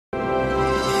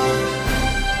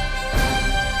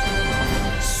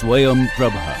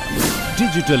SwayamPrabha.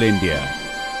 Digital India.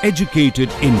 Educated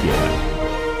India.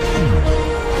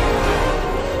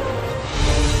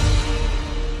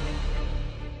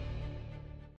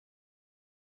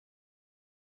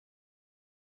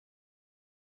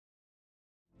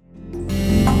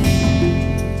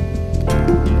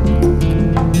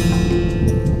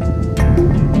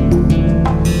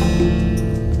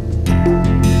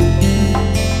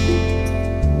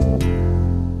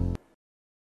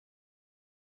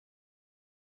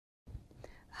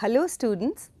 Hello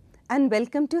students and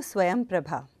welcome to Swayam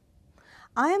Prabha.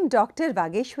 I am Dr.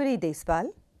 Vageshwari Deswal,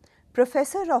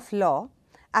 Professor of Law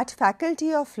at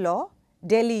Faculty of Law,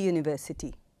 Delhi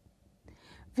University.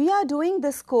 We are doing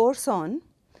this course on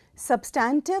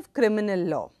Substantive Criminal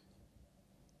Law.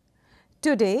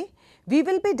 Today we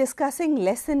will be discussing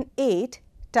Lesson 8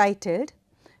 titled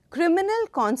Criminal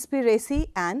Conspiracy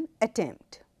and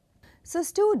Attempt. So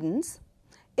students,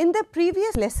 in the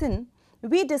previous lesson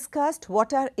we discussed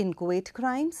what are inchoate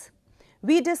crimes.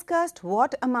 We discussed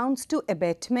what amounts to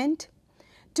abetment.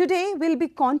 Today we will be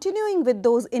continuing with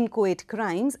those inchoate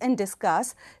crimes and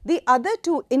discuss the other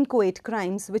two inchoate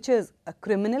crimes, which is a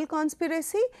criminal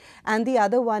conspiracy and the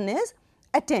other one is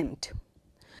attempt.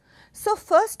 So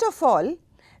first of all,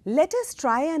 let us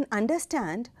try and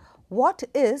understand what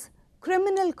is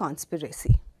criminal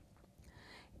conspiracy.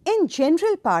 In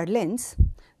general parlance,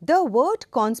 the word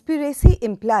conspiracy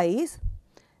implies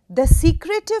the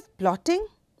secretive plotting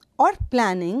or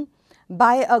planning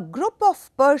by a group of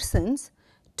persons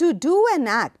to do an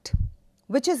act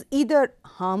which is either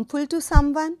harmful to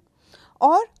someone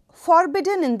or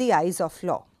forbidden in the eyes of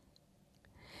law.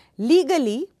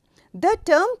 Legally, the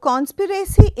term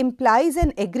conspiracy implies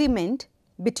an agreement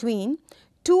between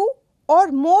two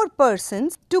or more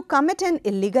persons to commit an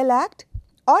illegal act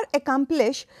or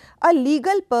accomplish a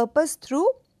legal purpose through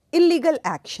illegal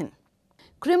action.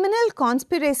 Criminal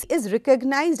conspiracy is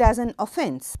recognized as an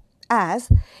offence as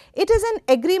it is an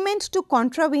agreement to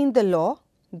contravene the law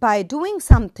by doing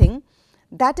something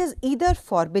that is either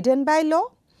forbidden by law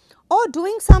or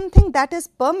doing something that is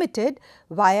permitted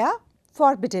via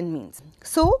forbidden means.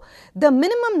 So, the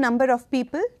minimum number of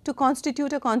people to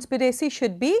constitute a conspiracy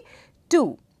should be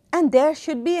 2 and there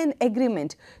should be an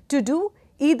agreement to do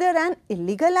either an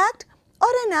illegal act or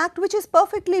an act which is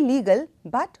perfectly legal,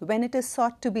 but when it is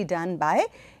sought to be done by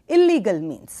illegal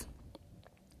means.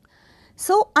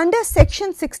 So, under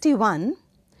section 61,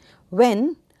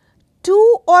 when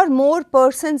 2 or more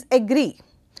persons agree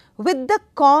with the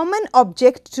common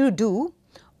object to do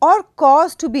or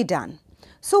cause to be done.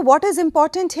 So, what is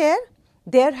important here?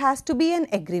 There has to be an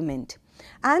agreement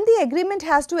and the agreement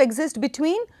has to exist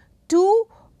between 2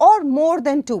 or more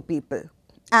than 2 people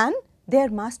and there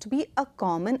must be a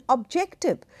common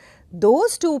objective.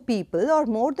 Those 2 people or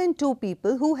more than 2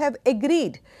 people who have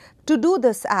agreed to do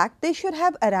this act, they should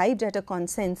have arrived at a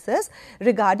consensus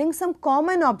regarding some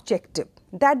common objective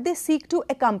that they seek to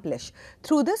accomplish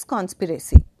through this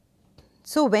conspiracy.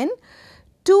 So, when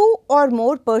 2 or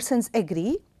more persons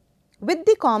agree with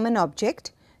the common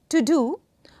object to do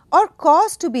or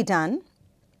cause to be done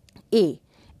A,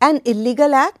 an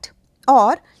illegal act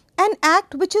or an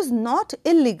act which is not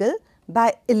illegal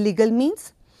by illegal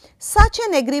means, such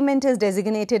an agreement is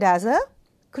designated as a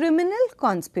criminal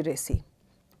conspiracy,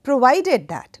 provided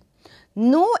that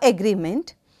no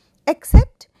agreement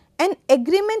except an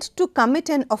agreement to commit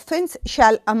an offence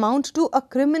shall amount to a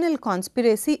criminal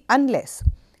conspiracy unless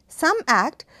some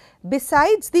act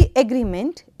besides the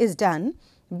agreement is done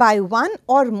by one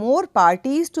or more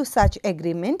parties to such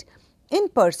agreement in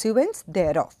pursuance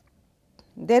thereof.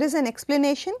 There is an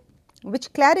explanation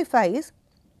which clarifies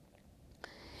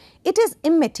it is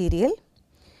immaterial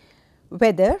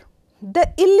whether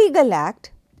the illegal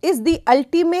act is the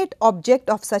ultimate object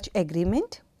of such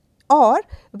agreement or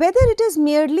whether it is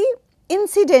merely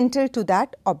incidental to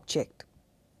that object.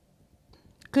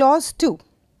 Clause 2.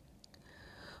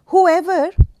 Whoever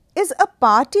is a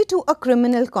party to a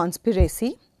criminal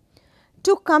conspiracy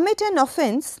to commit an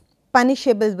offence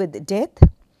punishable with death,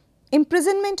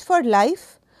 imprisonment for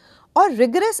life or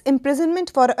rigorous imprisonment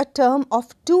for a term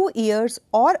of 2 years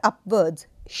or upwards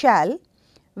shall,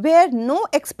 where no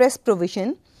express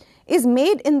provision is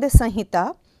made in the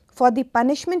Sanhita for the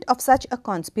punishment of such a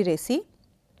conspiracy,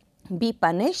 be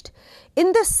punished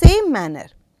in the same manner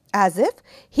as if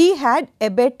he had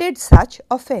abetted such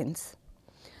offence.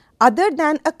 Other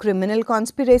than a criminal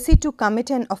conspiracy to commit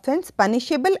an offence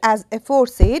punishable as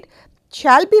aforesaid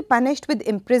shall be punished with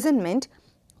imprisonment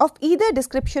of either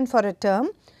description for a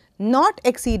term not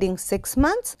exceeding 6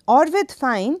 months or with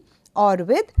fine or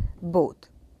with both.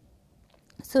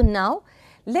 So, now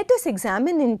let us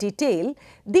examine in detail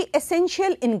the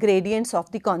essential ingredients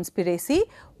of the conspiracy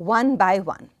one by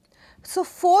one. So,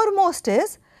 foremost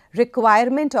is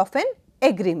requirement of an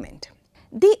agreement.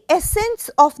 The essence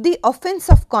of the offence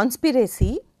of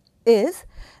conspiracy is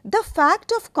the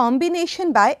fact of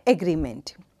combination by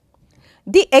agreement.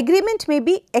 The agreement may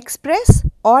be express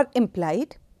or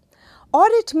implied, or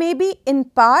it may be in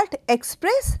part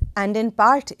express and in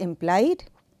part implied.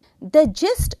 The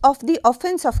gist of the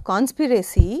offence of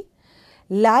conspiracy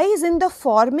lies in the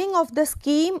forming of the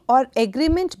scheme or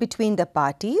agreement between the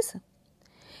parties.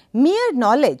 Mere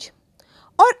knowledge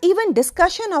or even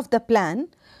discussion of the plan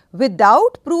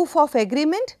without proof of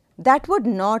agreement, that would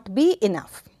not be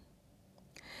enough.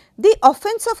 The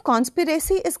offence of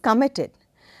conspiracy is committed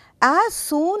as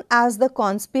soon as the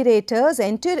conspirators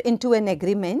enter into an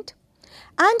agreement,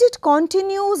 and it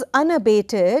continues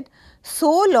unabated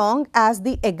so long as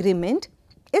the agreement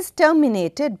is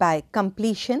terminated by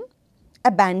completion,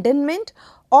 abandonment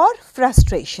or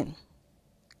frustration.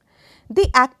 The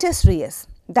actus reus,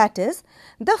 that is,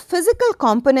 the physical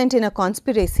component in a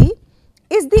conspiracy,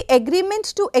 is the agreement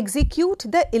to execute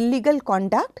the illegal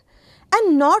conduct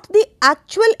and not the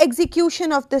actual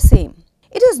execution of the same.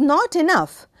 It is not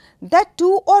enough that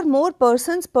two or more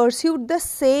persons pursued the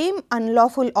same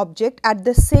unlawful object at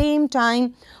the same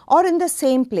time or in the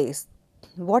same place.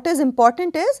 What is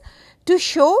important is to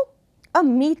show a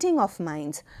meeting of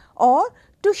minds or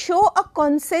to show a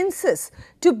consensus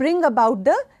to bring about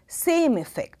the same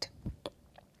effect.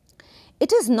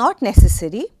 It is not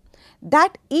necessary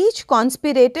that each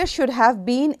conspirator should have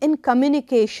been in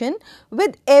communication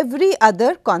with every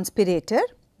other conspirator,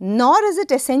 nor is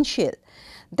it essential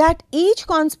that each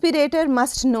conspirator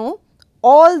must know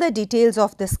all the details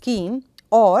of the scheme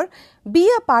or be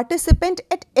a participant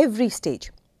at every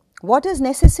stage. What is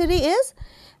necessary is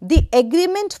the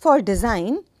agreement for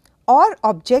design or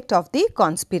object of the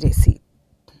conspiracy.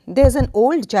 There is an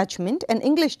old judgment, an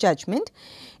English judgment,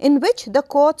 in which the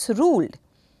courts ruled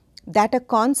that a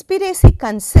conspiracy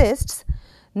consists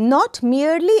not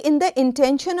merely in the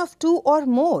intention of two or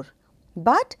more,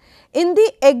 but in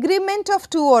the agreement of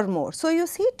two or more. So, you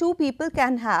see, two people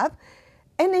can have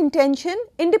an intention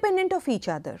independent of each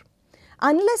other.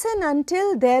 Unless and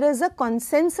until there is a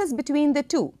consensus between the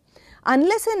two,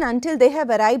 unless and until they have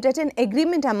arrived at an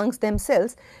agreement amongst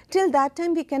themselves, till that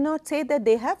time we cannot say that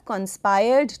they have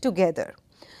conspired together.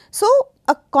 So,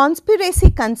 a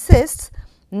conspiracy consists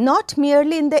not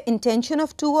merely in the intention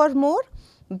of two or more,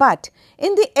 but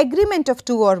in the agreement of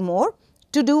two or more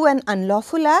to do an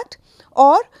unlawful act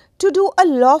or to do a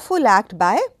lawful act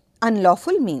by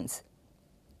unlawful means.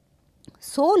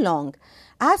 So long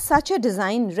as such a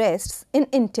design rests in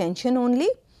intention only,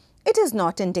 it is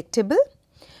not indictable.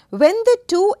 When the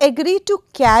two agree to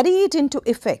carry it into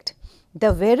effect,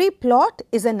 the very plot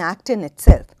is an act in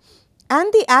itself,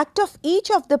 and the act of each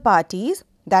of the parties,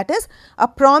 that is, a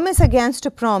promise against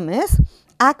a promise,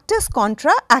 actus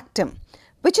contra actum,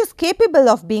 which is capable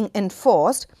of being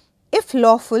enforced if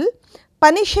lawful,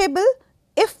 punishable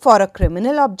if for a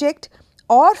criminal object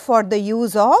or for the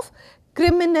use of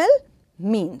criminal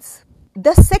means.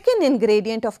 The second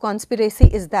ingredient of conspiracy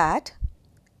is that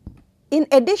in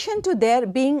addition to there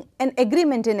being an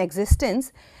agreement in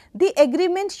existence, the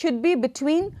agreement should be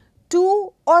between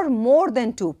two or more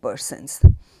than two persons.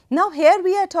 Now, here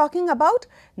we are talking about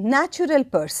natural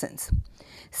persons.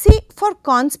 See, for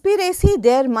conspiracy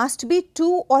there must be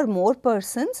two or more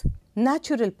persons,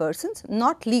 natural persons,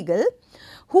 not legal,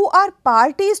 who are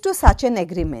parties to such an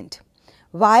agreement.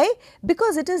 Why?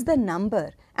 Because it is the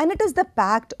number and it is the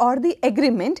pact or the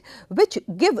agreement which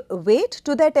give weight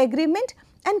to that agreement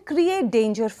and create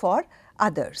danger for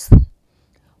others.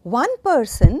 One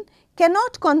person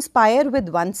cannot conspire with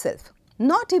oneself,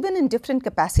 not even in different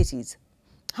capacities.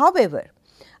 However,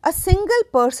 a single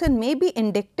person may be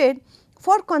indicted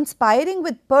for conspiring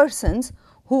with persons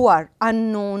who are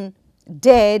unknown,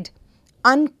 dead,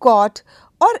 uncaught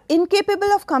or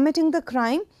incapable of committing the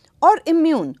crime or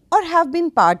immune or have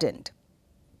been pardoned.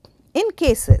 In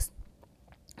cases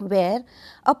where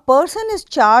a person is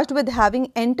charged with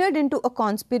having entered into a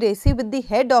conspiracy with the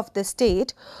head of the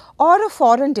state or a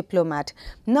foreign diplomat.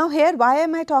 Now, here why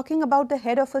am I talking about the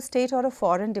head of a state or a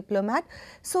foreign diplomat?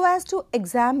 So as to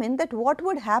examine that what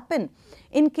would happen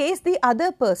in case the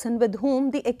other person with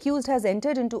whom the accused has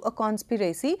entered into a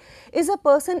conspiracy is a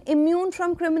person immune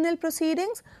from criminal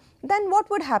proceedings. Then what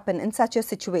would happen in such a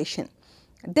situation?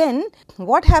 Then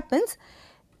what happens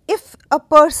if a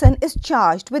person is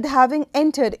charged with having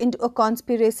entered into a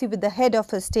conspiracy with the head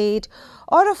of a state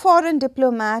or a foreign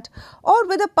diplomat or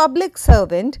with a public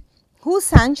servant whose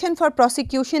sanction for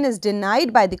prosecution is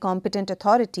denied by the competent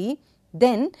authority?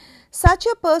 then such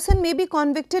a person may be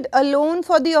convicted alone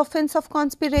for the offence of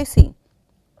conspiracy.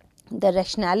 The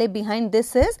rationale behind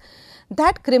this is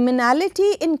that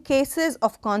criminality in cases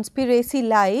of conspiracy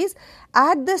lies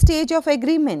at the stage of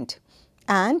agreement,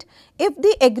 and if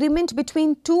the agreement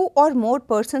between two or more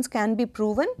persons can be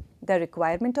proven, the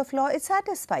requirement of law is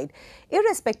satisfied,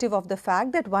 irrespective of the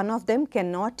fact that one of them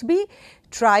cannot be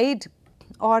tried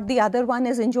or the other one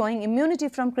is enjoying immunity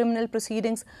from criminal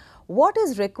proceedings. What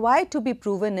is required to be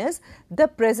proven is the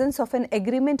presence of an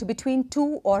agreement between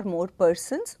two or more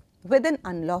persons with an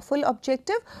unlawful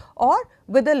objective or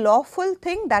with a lawful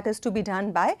thing that is to be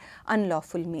done by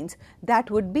unlawful means. That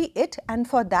would be it, and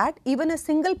for that even a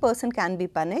single person can be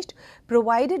punished,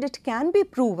 provided it can be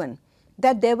proven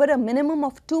that there were a minimum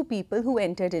of two people who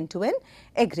entered into an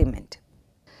agreement.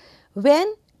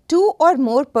 When two or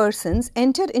more persons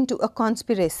enter into a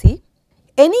conspiracy,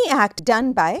 any act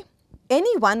done by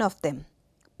any one of them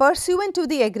pursuant to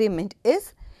the agreement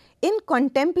is, in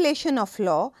contemplation of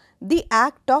law, the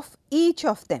act of each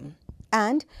of them,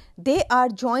 and they are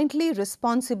jointly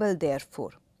responsible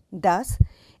therefore. Thus,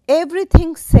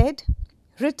 everything said,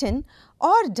 written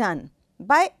or done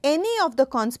by any of the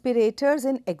conspirators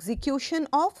in execution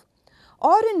of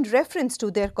or in reference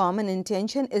to their common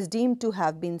intention is deemed to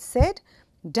have been said,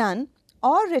 done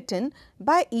or written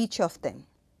by each of them.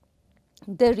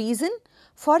 The reason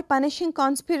for punishing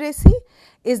conspiracy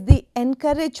is the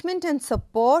encouragement and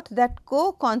support that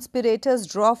co-conspirators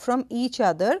draw from each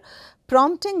other,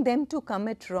 prompting them to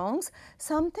commit wrongs,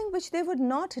 something which they would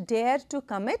not dare to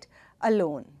commit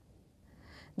alone.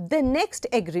 The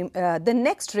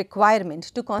next requirement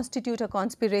to constitute a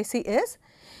conspiracy is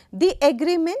the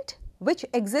agreement which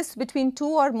exists between two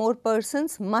or more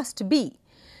persons must be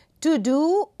to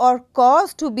do or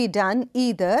cause to be done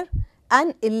either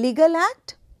an illegal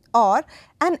act or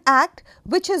an act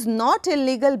which is not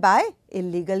illegal by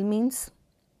illegal means.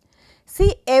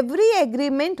 See, every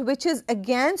agreement which is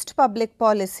against public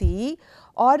policy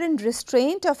or in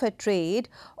restraint of a trade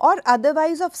or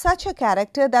otherwise of such a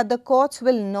character that the courts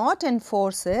will not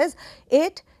enforce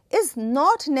it is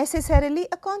not necessarily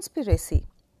a conspiracy.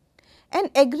 An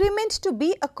agreement to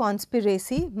be a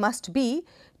conspiracy must be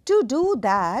to do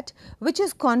that which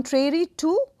is contrary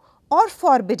to or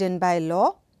forbidden by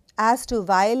law as to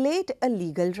violate a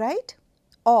legal right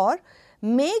or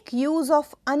make use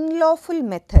of unlawful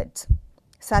methods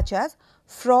such as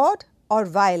fraud or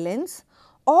violence,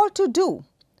 or to do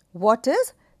what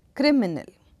is criminal.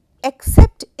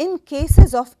 Except in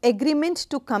cases of agreement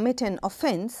to commit an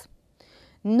offence,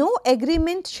 no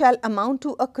agreement shall amount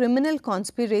to a criminal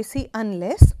conspiracy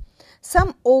unless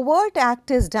some overt act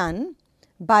is done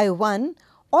by one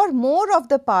or more of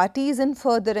the parties in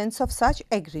furtherance of such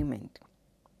agreement.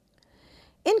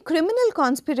 In criminal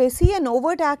conspiracy, an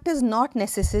overt act is not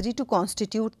necessary to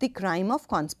constitute the crime of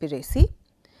conspiracy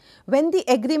when the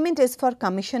agreement is for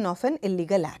commission of an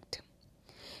illegal act.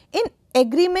 In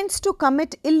agreements to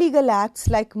commit illegal acts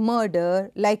like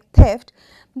murder, like theft,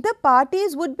 the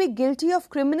parties would be guilty of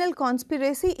criminal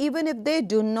conspiracy even if they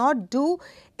do not do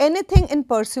anything in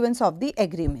pursuance of the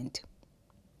agreement.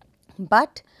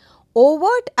 But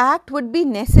overt act would be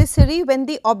necessary when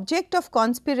the object of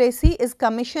conspiracy is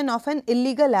commission of an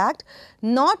illegal act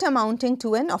not amounting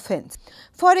to an offence.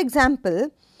 For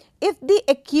example, if the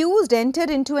accused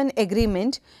entered into an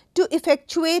agreement to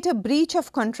effectuate a breach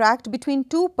of contract between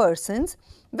two persons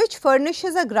which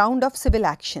furnishes a ground of civil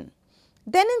action,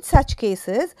 then in such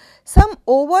cases some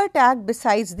overt act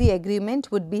besides the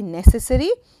agreement would be necessary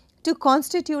to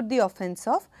constitute the offence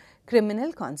of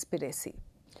criminal conspiracy.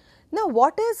 Now,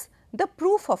 what is the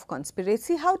proof of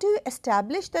conspiracy? How do you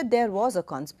establish that there was a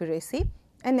conspiracy,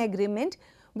 an agreement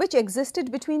which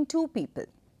existed between two people?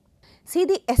 See,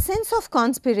 the essence of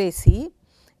conspiracy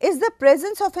is the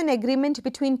presence of an agreement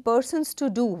between persons to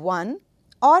do one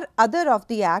or other of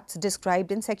the acts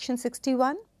described in section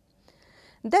 61.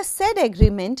 The said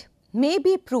agreement may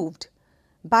be proved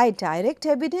by direct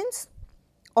evidence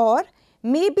or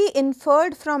may be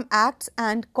inferred from acts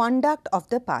and conduct of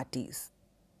the parties.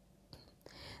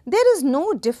 There is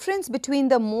no difference between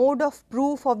the mode of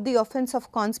proof of the offence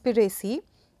of conspiracy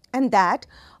and that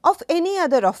of any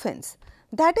other offence.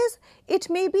 That is, it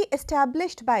may be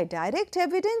established by direct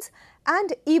evidence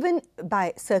and even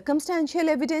by circumstantial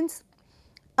evidence.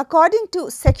 According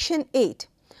to section 8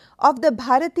 of the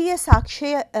Bharatiya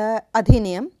Sakshya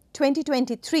Adhiniyam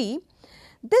 2023,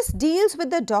 this deals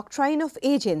with the doctrine of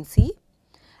agency,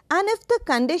 and if the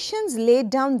conditions laid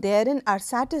down therein are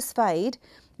satisfied,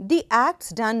 the acts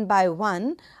done by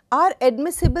one are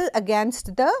admissible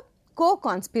against the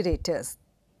co-conspirators.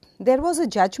 There was a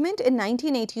judgment in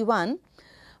 1981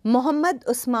 Muhammad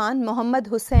Usman, Muhammad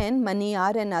Hussain,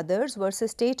 Maniyar and others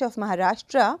versus State of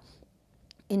Maharashtra,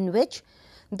 in which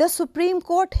the Supreme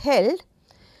Court held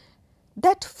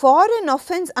that for an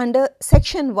offence under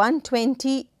section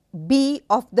 120B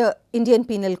of the Indian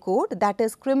Penal Code, that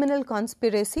is criminal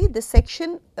conspiracy, the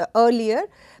section earlier,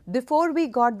 before we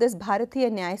got this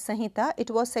Bharatiya Nyaya Sanhita, it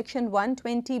was section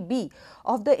 120B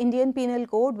of the Indian Penal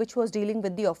Code which was dealing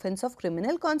with the offence of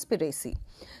criminal conspiracy.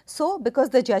 So, because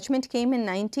the judgment came in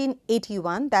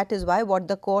 1981, that is why what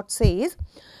the court says,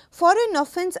 for an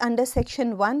offence under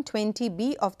section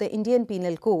 120B of the Indian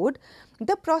Penal Code,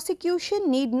 the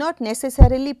prosecution need not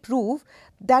necessarily prove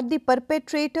that the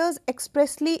perpetrators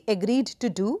expressly agreed to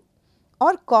do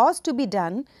or caused to be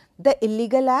done the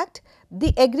illegal act.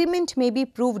 The agreement may be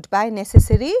proved by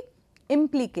necessary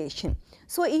implication.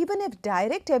 So, even if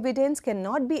direct evidence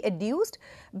cannot be adduced,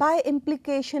 by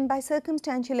implication, by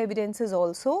circumstantial evidences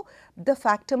also, the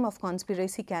factum of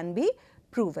conspiracy can be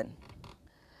proven.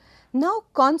 Now,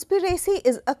 conspiracy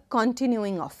is a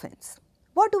continuing offence.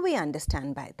 What do we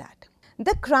understand by that?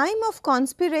 The crime of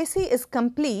conspiracy is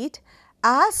complete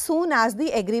as soon as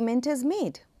the agreement is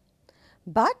made,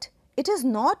 but it is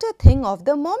not a thing of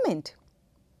the moment.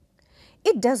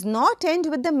 It does not end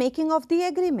with the making of the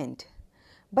agreement,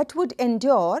 but would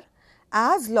endure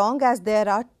as long as there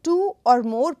are two or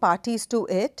more parties to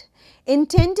it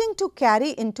intending to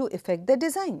carry into effect the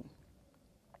design.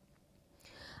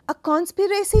 A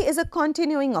conspiracy is a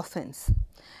continuing offence,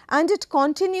 and it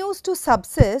continues to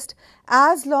subsist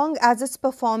as long as its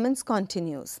performance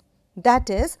continues. That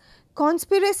is,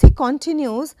 conspiracy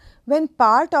continues when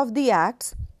part of the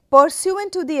acts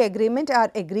pursuant to the agreement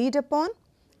are agreed upon,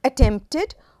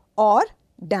 attempted or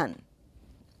done.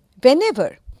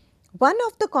 Whenever one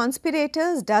of the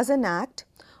conspirators does an act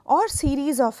or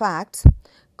series of acts,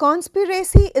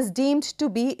 conspiracy is deemed to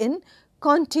be in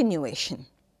continuation.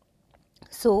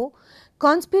 So,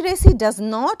 conspiracy does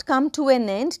not come to an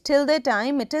end till the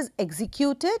time it is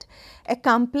executed,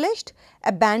 accomplished,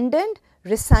 abandoned,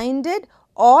 rescinded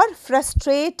or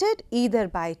frustrated either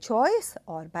by choice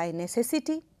or by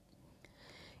necessity.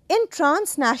 In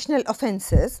transnational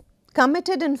offences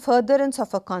committed in furtherance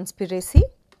of a conspiracy,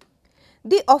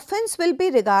 the offence will be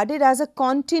regarded as a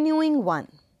continuing one.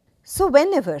 So,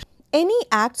 whenever any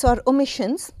acts or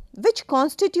omissions which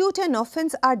constitute an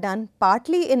offence are done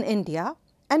partly in India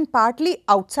and partly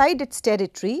outside its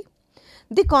territory,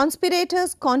 the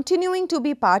conspirators continuing to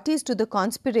be parties to the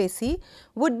conspiracy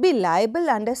would be liable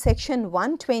under section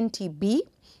 120B,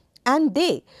 and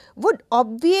they would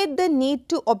obviate the need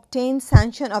to obtain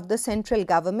sanction of the central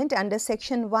government under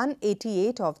section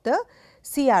 188 of the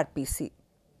CRPC.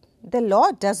 The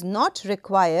law does not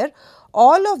require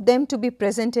all of them to be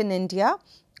present in India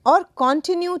or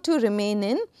continue to remain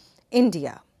in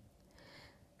India.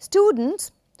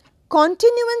 Students,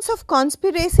 continuance of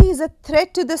conspiracy is a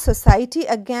threat to the society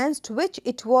against which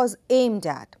it was aimed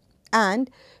at and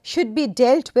should be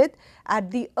dealt with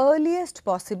at the earliest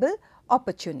possible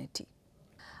opportunity.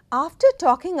 After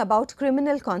talking about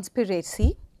criminal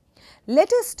conspiracy,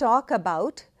 let us talk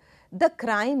about the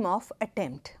crime of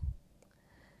attempt.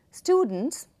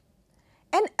 Students,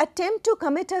 an attempt to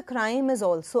commit a crime is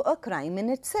also a crime in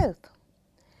itself.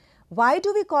 Why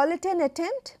do we call it an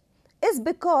attempt? Is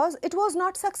because it was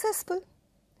not successful.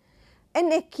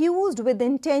 An accused with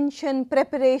intention,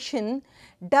 preparation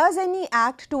does any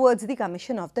act towards the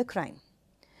commission of the crime.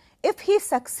 If he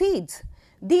succeeds,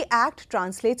 the act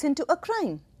translates into a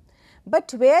crime.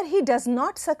 But where he does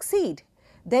not succeed,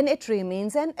 then it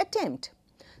remains an attempt.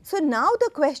 So, now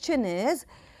the question is,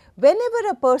 whenever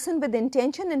a person with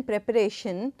intention and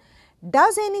preparation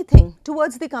does anything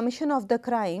towards the commission of the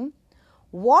crime,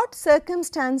 what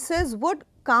circumstances would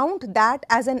count that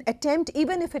as an attempt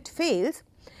even if it fails,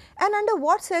 and under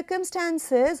what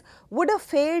circumstances would a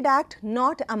failed act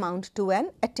not amount to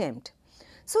an attempt?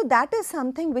 So, that is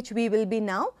something which we will be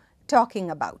now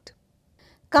talking about.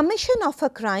 Commission of a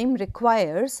crime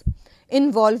requires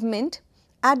involvement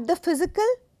at the physical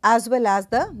as well as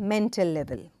the mental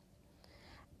level.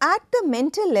 At the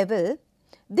mental level,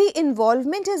 the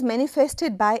involvement is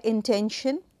manifested by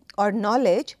intention or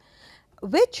knowledge,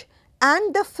 which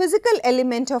and the physical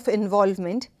element of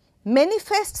involvement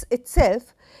manifests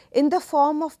itself in the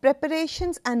form of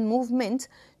preparations and movements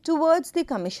towards the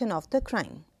commission of the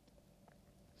crime.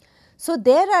 So,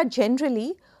 there are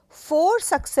generally 4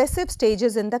 successive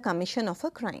stages in the commission of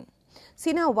a crime.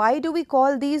 See, now why do we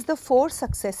call these the 4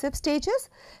 successive stages?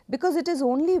 Because it is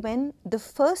only when the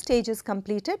first stage is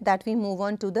completed that we move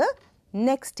on to the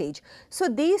next stage. So,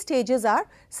 these stages are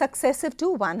successive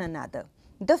to one another.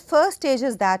 The first stage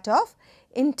is that of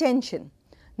intention.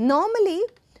 Normally,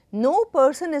 No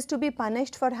person is to be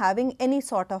punished for having any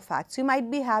sort of facts. You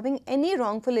might be having any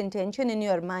wrongful intention in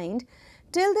your mind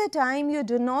till the time you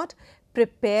do not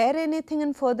prepare anything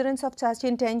in furtherance of such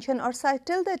intention, or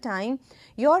till the time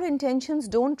your intentions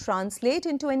don't translate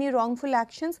into any wrongful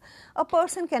actions, a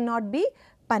person cannot be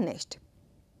punished.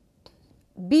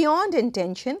 Beyond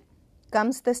intention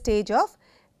comes the stage of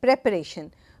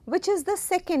preparation, which is the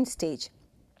second stage.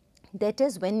 That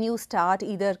is when you start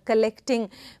either collecting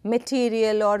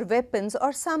material or weapons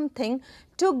or something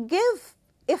to give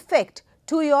effect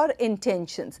to your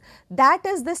intentions. That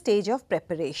is the stage of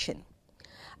preparation.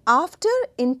 After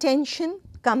intention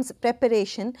comes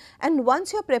preparation, and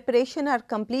once your preparation are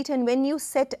complete and when you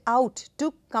set out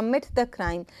to commit the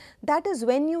crime, that is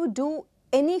when you do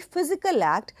any physical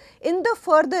act in the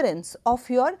furtherance of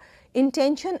your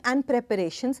intention and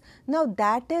preparations. Now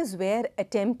that is where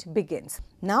attempt begins.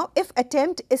 Now if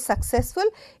attempt is successful,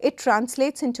 it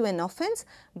translates into an offence,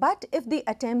 but if the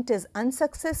attempt is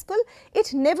unsuccessful,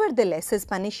 it nevertheless is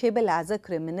punishable as a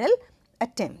criminal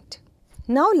attempt.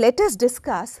 Now let us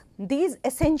discuss these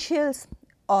essentials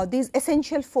or these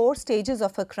essential 4 stages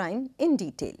of a crime in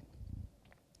detail.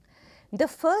 The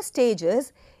first stage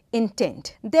is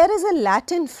intent. There is a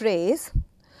Latin phrase,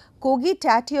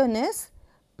 cogitationis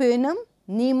poenam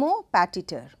nemo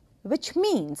patitur, which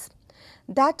means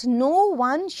that no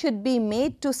one should be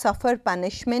made to suffer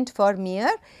punishment for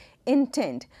mere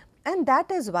intent. And that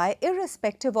is why,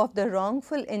 irrespective of the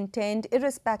wrongful intent,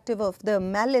 irrespective of the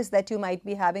malice that you might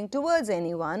be having towards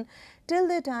anyone, till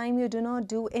the time you do not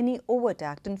do any overt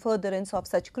act in furtherance of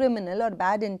such criminal or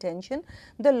bad intention,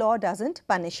 the law doesn't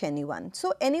punish anyone.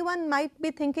 So anyone might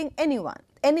be thinking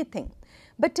anything.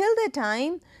 But till the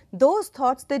time those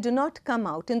thoughts, they do not come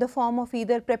out in the form of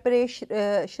either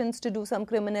preparations to do some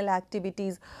criminal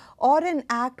activities or an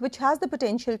act which has the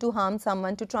potential to harm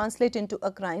someone, to translate into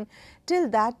a crime, till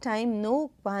that time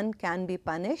no one can be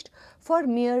punished for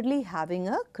merely having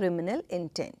a criminal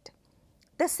intent.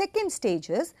 The second stage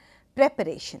is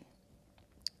preparation.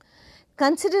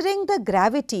 Considering the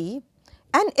gravity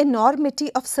and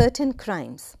enormity of certain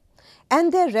crimes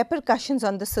and their repercussions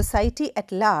on the society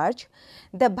at large,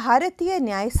 the Bharatiya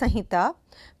Nyaya Sanhita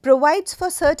provides for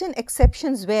certain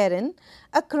exceptions wherein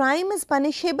a crime is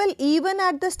punishable even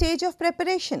at the stage of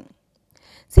preparation.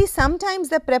 See, sometimes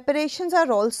the preparations are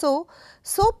also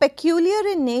so peculiar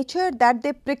in nature that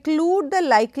they preclude the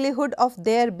likelihood of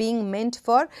their being meant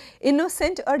for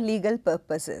innocent or legal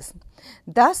purposes.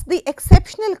 Thus, the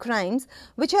exceptional crimes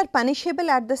which are punishable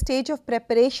at the stage of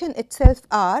preparation itself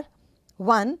are: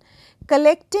 1.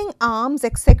 Collecting arms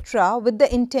etc. with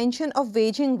the intention of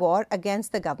waging war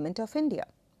against the government of India.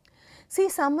 See,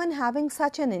 someone having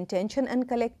such an intention and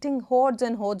collecting hordes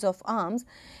and hordes of arms,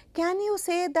 can you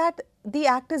say that the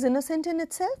act is innocent in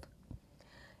itself?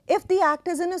 If the act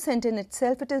is innocent in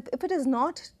itself, if it is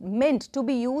not meant to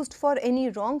be used for any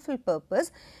wrongful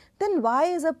purpose, then why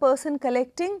is a person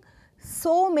collecting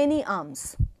so many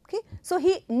arms? Okay. So,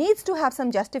 he needs to have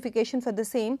some justification for the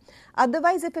same.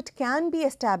 Otherwise, if it can be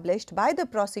established by the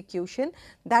prosecution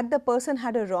that the person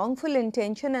had a wrongful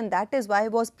intention and that is why he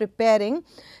was preparing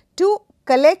to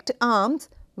collect arms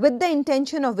with the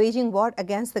intention of waging war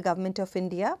against the government of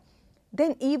India,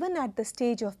 then even at the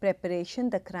stage of preparation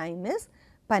the crime is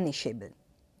punishable.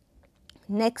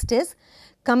 Next is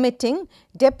committing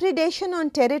depredation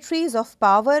on territories of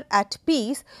power at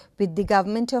peace with the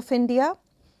government of India.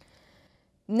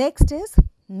 Next is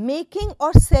making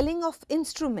or selling of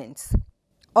instruments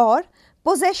or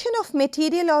possession of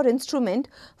material or instrument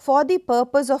for the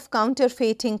purpose of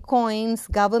counterfeiting coins,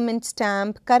 government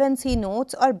stamp, currency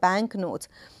notes or bank notes.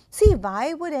 See,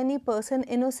 why would any person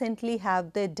innocently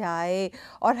have the die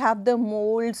or have the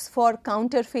molds for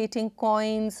counterfeiting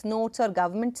coins, notes or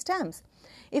government stamps?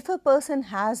 If a person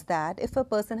has that, if a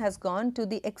person has gone to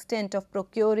the extent of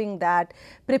procuring that,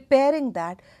 preparing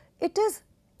that, it is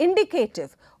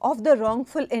indicative of the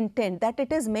wrongful intent, that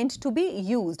it is meant to be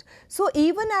used. So,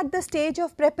 even at the stage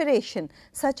of preparation,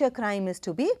 such a crime is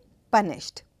to be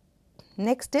punished.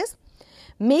 Next is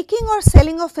making or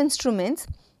selling of instruments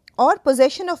or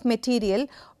possession of material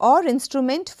or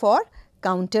instrument for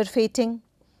counterfeiting.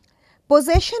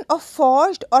 Possession of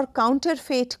forged or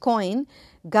counterfeit coin,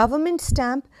 government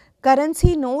stamp,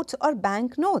 currency notes or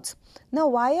bank notes. Now,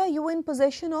 why are you in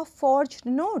possession of forged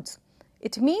notes?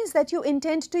 It means that you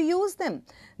intend to use them.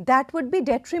 That would be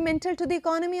detrimental to the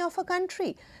economy of a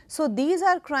country. So, these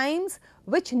are crimes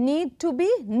which need to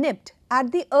be nipped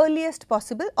at the earliest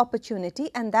possible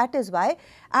opportunity, and that is why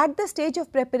at the stage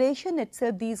of preparation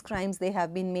itself these crimes, they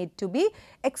have been made to be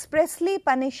expressly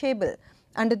punishable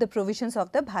under the provisions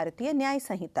of the Bharatiya Nyaya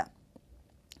Sanhita.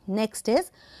 Next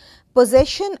is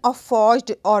possession of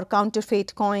forged or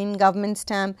counterfeit coin, government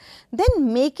stamp,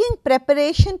 then making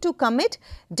preparation to commit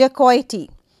dacoity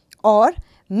or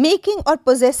making or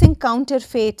possessing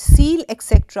counterfeit seal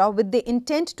etc. with the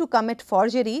intent to commit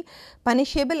forgery,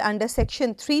 punishable under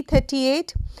section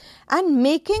 338, and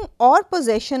making or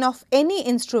possession of any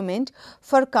instrument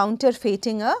for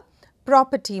counterfeiting a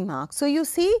property mark. So, you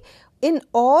see, in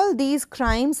all these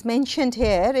crimes mentioned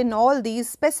here, in all these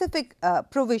specific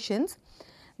provisions,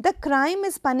 the crime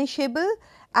is punishable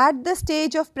at the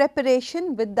stage of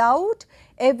preparation without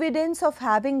evidence of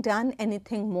having done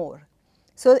anything more.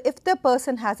 So, if the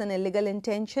person has an illegal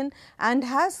intention and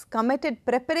has committed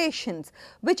preparations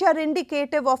which are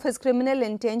indicative of his criminal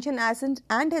intention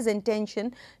and his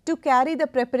intention to carry the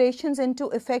preparations into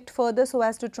effect further so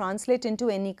as to translate into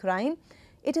any crime,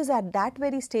 it is at that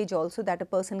very stage also that a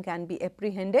person can be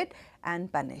apprehended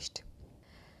and punished.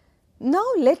 Now,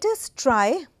 let us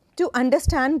try to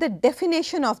understand the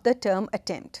definition of the term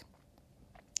attempt.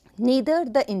 Neither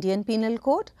the Indian Penal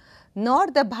Code nor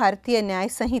the Bharatiya Nyaya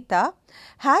Sanhita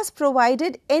has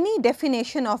provided any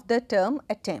definition of the term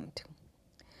attempt.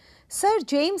 Sir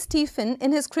James Stephen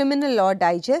in his Criminal Law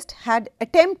Digest had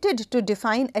attempted to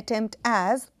define attempt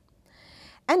as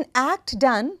an act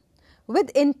done with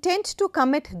intent to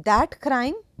commit that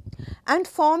crime and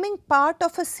forming part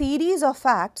of a series of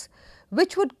acts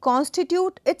which would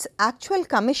constitute its actual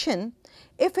commission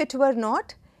if it were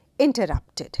not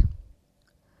interrupted.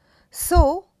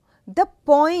 So, the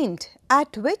point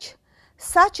at which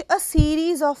such a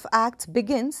series of acts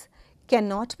begins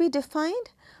cannot be defined,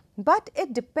 but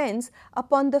it depends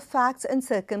upon the facts and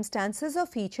circumstances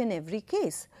of each and every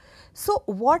case. So,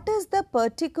 what is the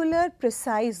particular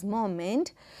precise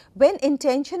moment when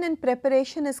intention and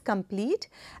preparation is complete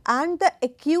and the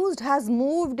accused has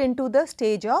moved into the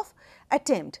stage of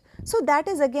attempt? So, that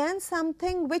is again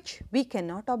something which we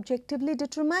cannot objectively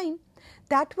determine.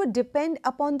 That would depend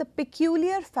upon the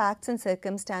peculiar facts and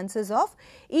circumstances of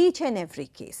each and every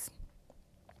case.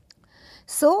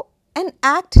 So, an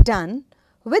act done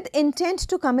with intent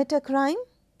to commit a crime,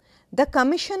 the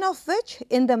commission of which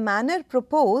in the manner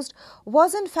proposed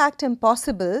was in fact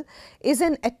impossible, is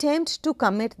an attempt to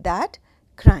commit that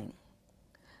crime.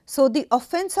 So, the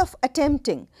offence of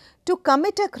attempting to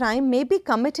commit a crime may be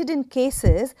committed in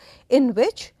cases in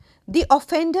which the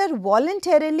offender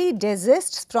voluntarily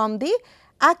desists from the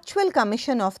actual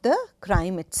commission of the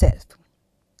crime itself.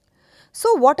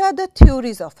 So, what are the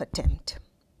theories of attempt?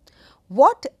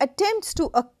 What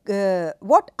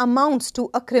amounts to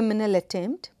a criminal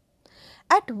attempt?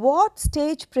 At what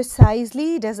stage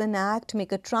precisely does an act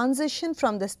make a transition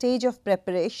from the stage of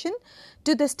preparation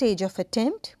to the stage of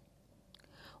attempt?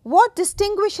 What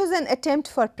distinguishes an attempt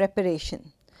for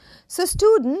preparation? So,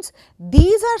 students,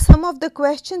 these are some of the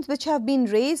questions which have been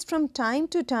raised from time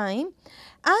to time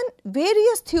and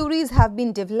various theories have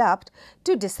been developed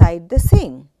to decide the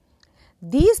same.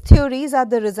 These theories are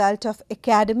the result of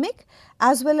academic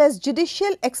as well as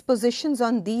judicial expositions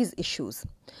on these issues.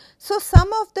 So,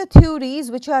 some of the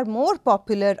theories which are more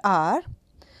popular are,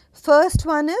 first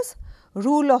one is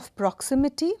rule of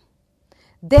proximity,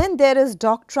 then there is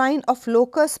doctrine of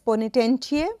locus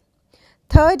ponentiae,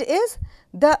 third is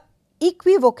the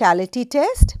equivocality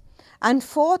test, and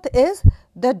fourth is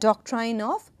the doctrine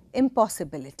of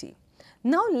impossibility.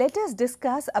 Now, let us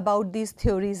discuss about these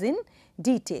theories in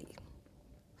detail.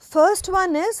 First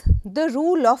one is the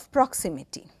rule of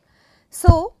proximity.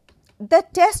 So, the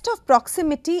test of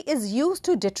proximity is used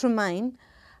to determine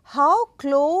how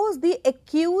close the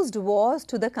accused was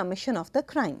to the commission of the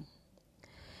crime.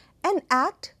 An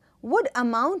act would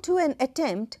amount to an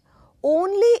attempt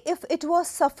only if it was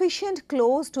sufficient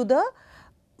close to the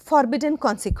forbidden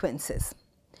consequences.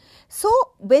 So,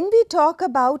 when we talk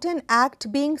about an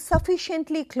act being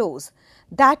sufficiently close,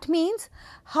 that means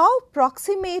how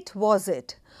proximate was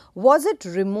it? Was it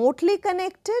remotely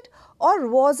connected or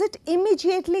was it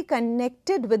immediately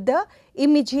connected with the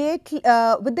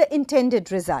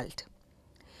intended result?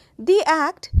 The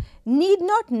act need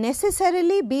not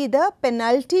necessarily be the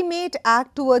penultimate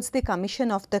act towards the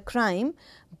commission of the crime,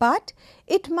 but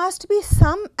it must be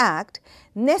some act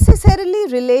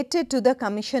necessarily related to the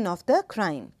commission of the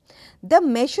crime. The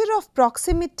measure of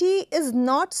proximity is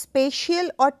not spatial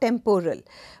or temporal,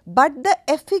 but the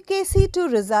efficacy to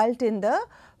result in the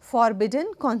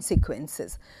forbidden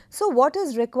consequences. So, what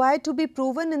is required to be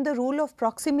proven in the rule of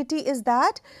proximity is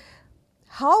that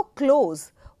how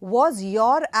close was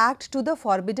your act to the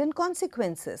forbidden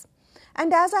consequences.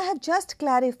 And as I have just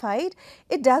clarified,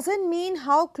 it doesn't mean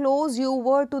how close you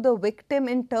were to the victim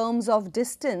in terms of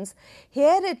distance.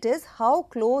 Here it is how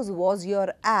close was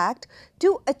your act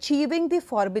to achieving the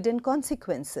forbidden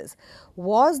consequences.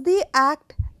 Was the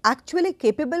act actually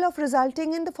capable of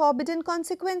resulting in the forbidden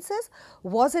consequences?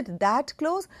 Was it that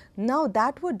close? Now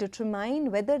that would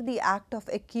determine whether the act of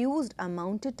accused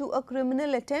amounted to a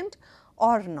criminal attempt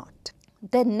or not.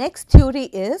 The next theory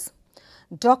is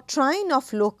doctrine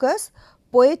of locus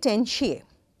poenitentiae.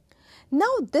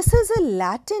 Now this is a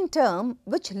Latin term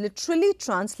which literally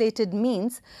translated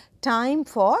means time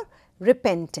for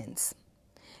repentance.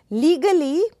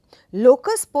 Legally,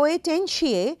 locus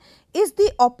poenitentiae is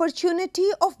the opportunity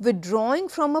of withdrawing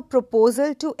from a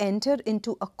proposal to enter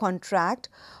into a contract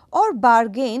or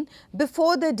bargain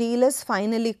before the deal is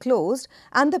finally closed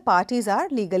and the parties are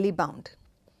legally bound.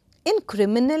 In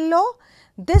criminal law,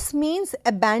 this means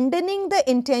abandoning the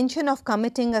intention of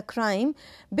committing a crime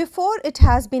before it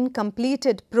has been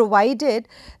completed, provided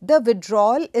the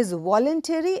withdrawal is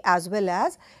voluntary as well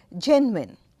as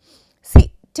genuine.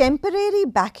 See, temporary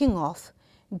backing off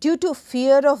due to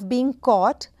fear of being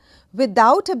caught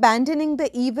without abandoning the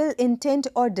evil intent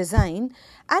or design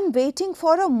and waiting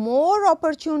for a more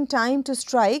opportune time to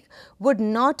strike would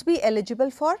not be eligible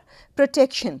for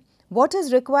protection. What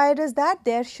is required is that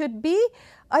there should be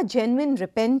a genuine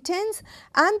repentance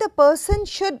and the person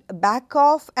should back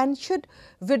off and should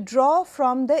withdraw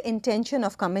from the intention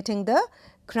of committing the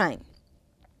crime.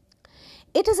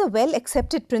 It is a well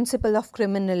accepted principle of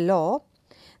criminal law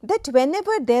that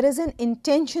whenever there is an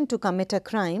intention to commit a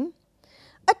crime,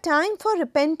 a time for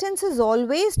repentance is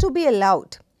always to be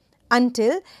allowed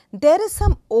until there is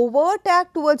some overt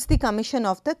act towards the commission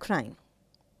of the crime.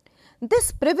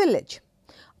 This privilege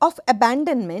of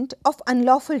abandonment of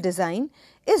unlawful design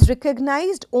is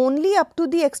recognized only up to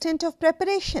the extent of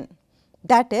preparation.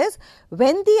 That is,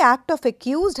 when the act of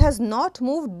accused has not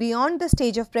moved beyond the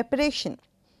stage of preparation.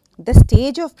 The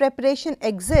stage of preparation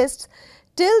exists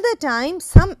till the time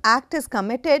some act is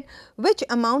committed which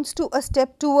amounts to a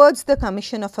step towards the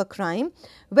commission of a crime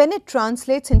when it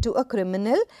translates into a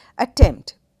criminal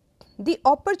attempt. The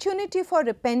opportunity for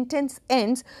repentance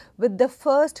ends with the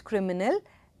first criminal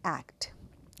act.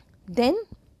 Then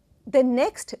the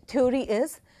next theory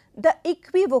is the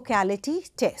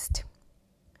equivocality test.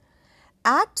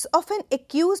 Acts of an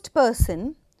accused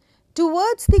person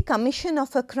towards the commission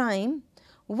of a crime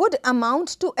would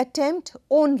amount to attempt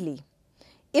only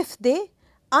if they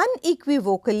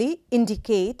unequivocally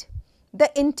indicate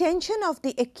the intention of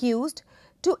the accused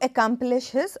to accomplish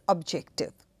his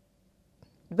objective.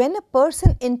 When a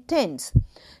person intends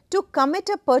to commit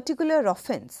a particular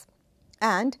offence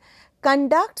and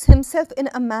conducts himself in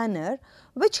a manner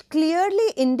which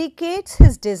clearly indicates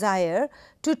his desire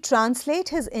to translate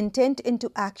his intent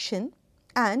into action,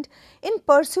 and in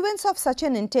pursuance of such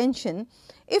an intention,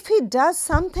 if he does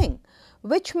something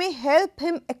which may help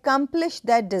him accomplish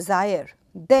that desire,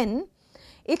 then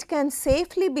it can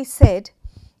safely be said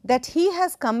that he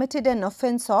has committed an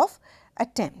offence of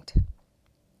attempt.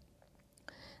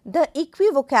 The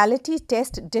equivocality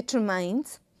test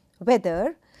determines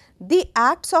whether the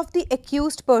acts of the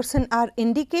accused person are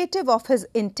indicative of his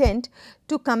intent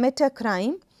to commit a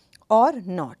crime or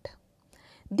not.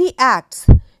 The acts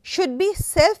should be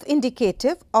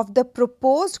self-indicative of the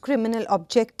proposed criminal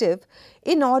objective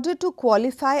in order to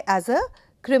qualify as a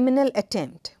criminal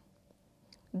attempt.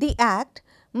 The act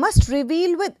must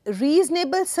reveal with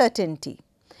reasonable certainty,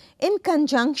 in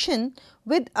conjunction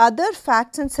with other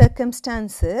facts and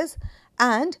circumstances,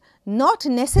 and not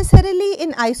necessarily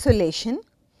in isolation,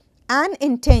 an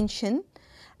intention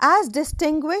as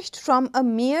distinguished from a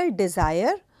mere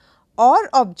desire or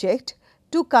object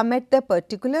to commit the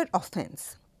particular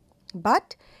offence,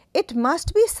 but it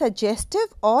must be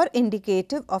suggestive or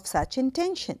indicative of such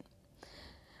intention.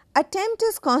 Attempt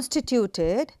is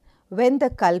constituted when the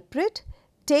culprit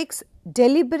takes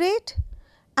deliberate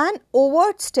and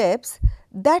overt steps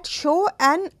that show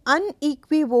an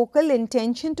unequivocal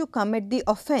intention to commit the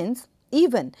offence,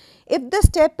 even if the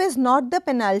step is not the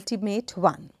penultimate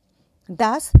one.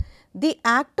 Thus, the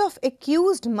act of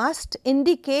accused must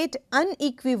indicate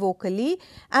unequivocally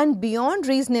and beyond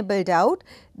reasonable doubt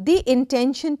the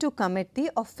intention to commit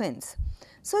the offence.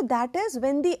 So, that is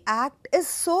when the act is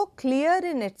so clear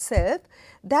in itself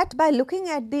that by looking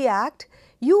at the act,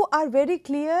 you are very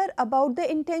clear about the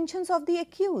intentions of the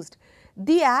accused.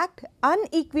 The act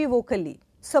unequivocally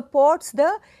supports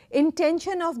the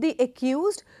intention of the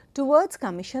accused towards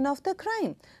commission of the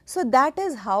crime. So, that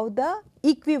is how the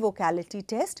equivocality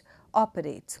test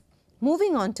operates.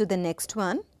 Moving on to the next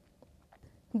one.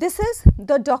 This is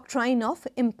the doctrine of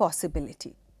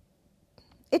impossibility.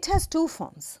 it has two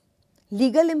forms,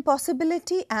 legal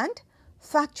impossibility and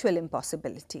factual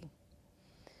impossibility.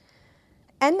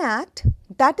 An act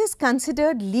that is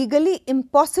considered legally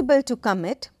impossible to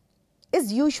commit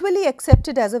is usually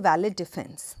accepted as a valid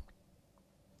defense.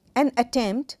 An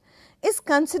attempt is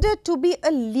considered to be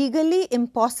a legally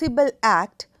impossible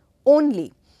act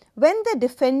only when the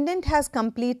defendant has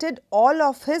completed all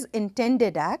of his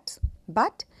intended acts,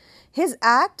 but his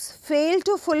acts fail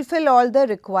to fulfill all the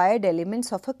required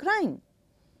elements of a crime.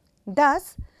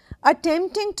 Thus,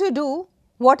 attempting to do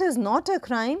what is not a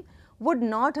crime would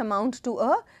not amount to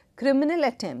a criminal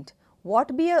attempt.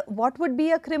 What would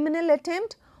be a criminal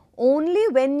attempt? Only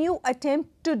when you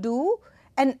attempt to do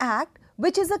an act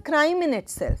which is a crime in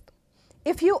itself.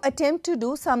 If you attempt to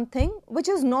do something which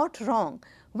is not wrong,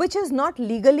 which is not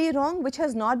legally wrong, which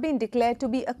has not been declared to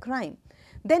be a crime,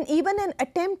 then even an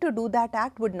attempt to do that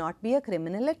act would not be a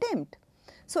criminal attempt.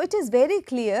 So, it is very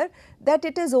clear that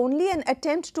it is only an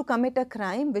attempt to commit a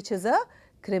crime which is a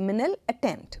criminal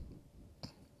attempt.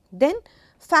 Then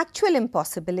factual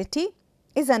impossibility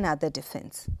is another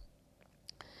defense.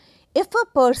 If a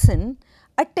person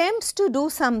attempts to do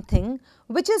something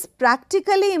which is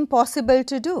practically impossible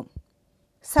to do,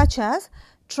 such as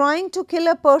trying to kill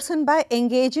a person by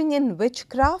engaging in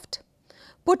witchcraft,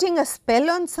 putting a spell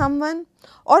on someone,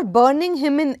 or burning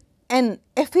him in an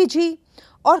effigy,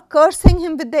 or cursing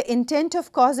him with the intent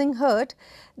of causing hurt,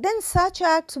 then such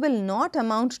acts will not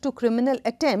amount to criminal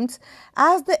attempts,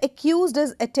 as the accused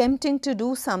is attempting to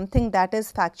do something that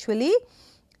is factually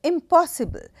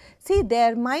impossible. See,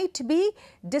 there might be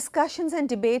discussions and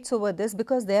debates over this,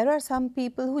 because there are some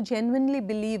people who genuinely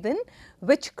believe in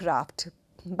witchcraft,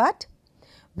 but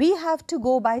we have to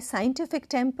go by scientific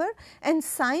temper, and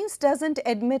science does not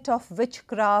admit of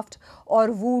witchcraft or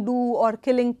voodoo or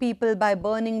killing people by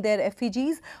burning their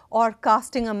effigies or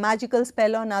casting a magical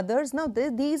spell on others. Now,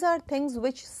 these are things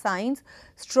which science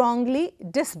strongly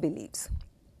disbelieves.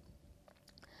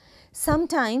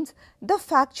 Sometimes the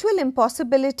factual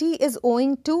impossibility is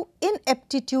owing to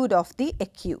ineptitude of the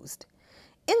accused.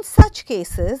 In such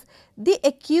cases, the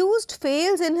accused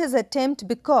fails in his attempt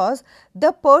because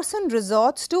the person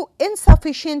resorts to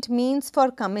insufficient means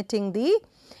for committing the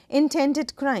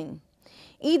intended crime.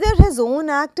 Either his own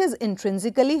act is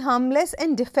intrinsically harmless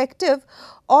and defective,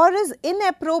 or is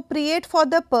inappropriate for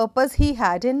the purpose he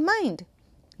had in mind.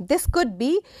 This could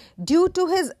be due to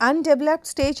his undeveloped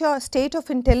state of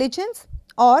intelligence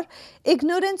or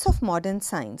ignorance of modern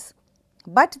science.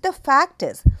 But the fact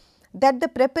is that the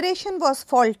preparation was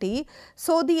faulty,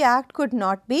 so the act could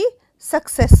not be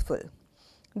successful.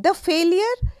 The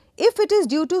failure, if it is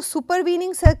due to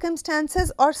supervening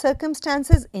circumstances or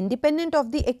circumstances independent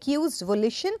of the accused's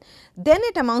volition, then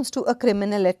it amounts to a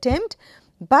criminal attempt.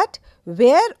 But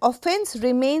where offence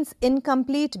remains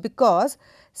incomplete because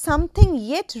something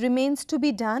yet remains to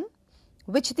be done,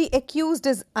 which the accused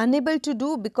is unable to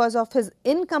do because of his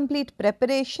incomplete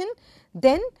preparation,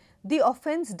 then the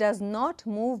offence does not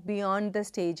move beyond the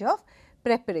stage of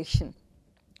preparation.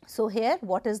 So, here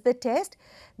what is the test?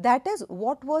 That is,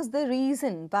 what was the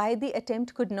reason why the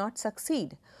attempt could not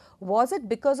succeed? Was it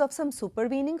because of some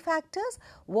supervening factors?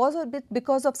 Was it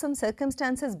because of some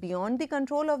circumstances beyond the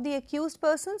control of the accused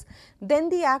persons? Then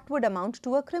the act would amount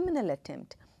to a criminal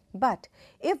attempt. But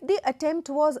if the attempt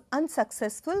was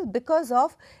unsuccessful because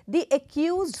of the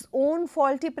accused's own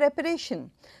faulty preparation,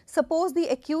 suppose the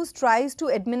accused tries to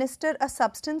administer a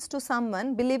substance to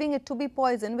someone believing it to be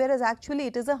poison, whereas actually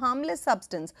it is a harmless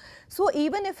substance. So,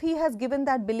 even if he has given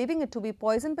that believing it to be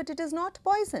poison, but it is not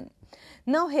poison.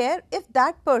 Now, here if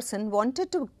that person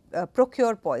wanted to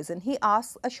procure poison, he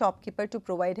asks a shopkeeper to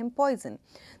provide him poison.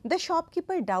 The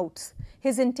shopkeeper doubts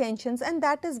his intentions, and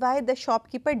that is why the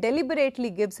shopkeeper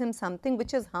deliberately gives him something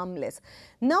which is harmless.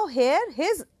 Now, here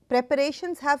his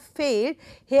preparations have failed,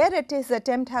 here his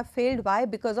attempt have failed. Why?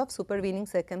 Because of supervening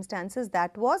circumstances,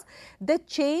 that was the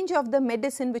change of the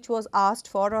medicine which was asked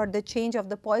for, or the change of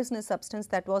the poisonous substance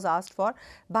that was asked for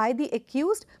by the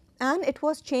accused, and it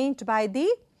was changed by the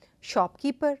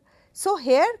shopkeeper. So,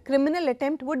 here criminal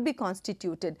attempt would be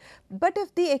constituted, but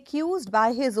if the accused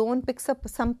by his own picks up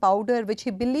some powder which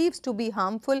he believes to be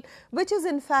harmful, which is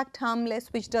in fact harmless,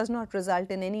 which does not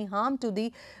result in any harm to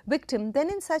the victim, then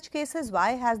in such cases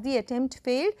why has the attempt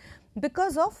failed?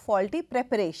 Because of faulty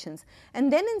preparations, and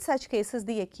then in such cases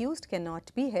the accused cannot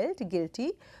be held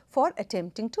guilty for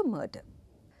attempting to murder.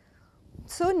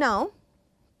 So, now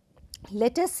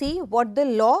let us see what the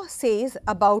law says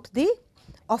about the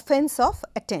offence of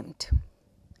attempt.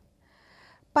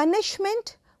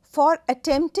 Punishment for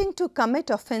attempting to commit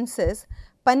offences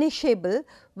punishable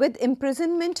with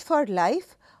imprisonment for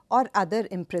life or other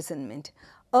imprisonment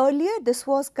Earlier this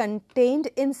was contained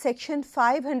in section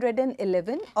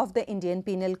 511 of the Indian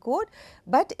Penal Code,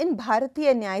 but in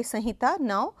Bharatiya Nyaya Sanhita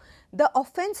now the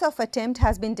offence of attempt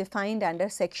has been defined under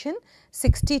section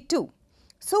 62.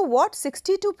 So, what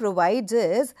 62 provides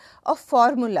is a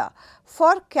formula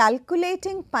for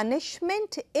calculating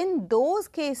punishment in those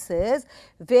cases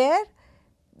where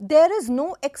there is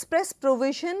no express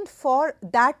provision for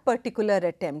that particular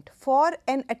attempt, for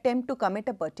an attempt to commit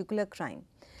a particular crime.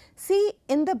 See,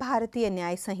 in the Bharatiya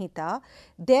Nyaya Sanhita,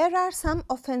 there are some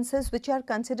offences which are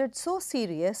considered so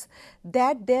serious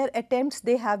that their attempts,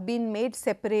 they have been made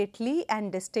separately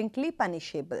and distinctly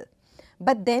punishable.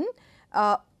 But then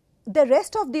the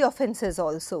rest of the offences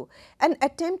also, an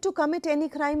attempt to commit any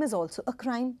crime is also a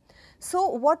crime. So,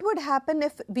 what would happen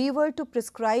if we were to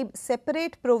prescribe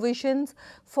separate provisions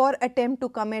for attempt to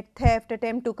commit theft,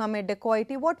 attempt to commit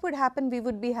dacoity? What would happen? We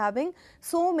would be having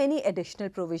so many additional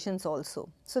provisions also.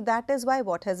 So, that is why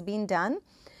what has been done,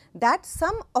 that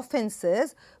some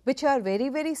offences which are very,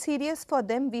 very serious, for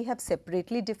them we have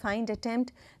separately defined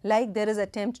attempt, like there is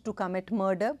attempt to commit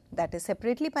murder, that is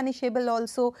separately punishable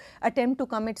also, attempt to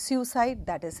commit suicide,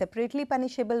 that is separately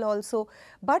punishable also.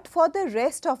 But for the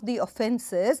rest of the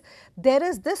offences, there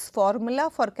is this formula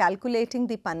for calculating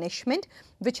the punishment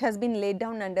which has been laid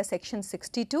down under section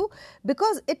 62,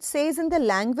 because it says in the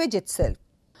language itself,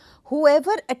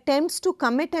 whoever attempts to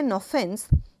commit an offence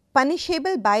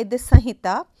punishable by this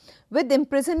Sanhita with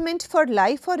imprisonment for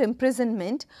life or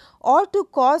imprisonment, or to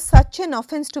cause such an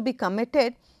offence to be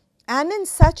committed, and in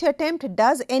such attempt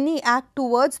does any act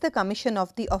towards the commission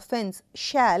of the offence,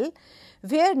 shall,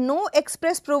 where no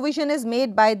express provision is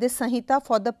made by this Sanhita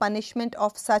for the punishment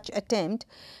of such attempt,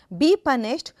 be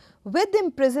punished with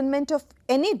imprisonment of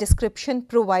any description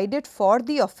provided for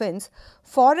the offence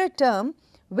for a term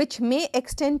which may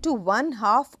extend to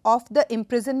 1/2 of the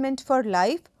imprisonment for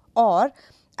life, or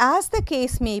as the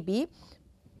case may be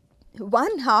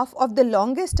 1/2 of the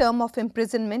longest term of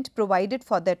imprisonment provided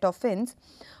for that offence,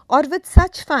 or with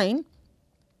such fine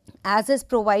as is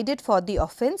provided for the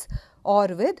offence, or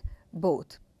with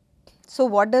both. So,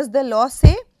 what does the law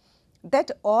say?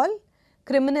 That all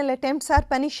criminal attempts are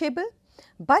punishable,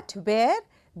 but where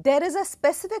there is a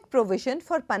specific provision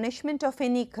for punishment of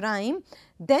any crime,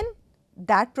 then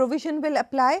that provision will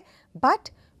apply,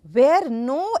 but where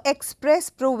no express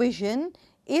provision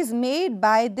is made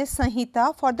by this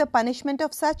Sanhita for the punishment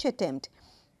of such attempt,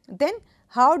 then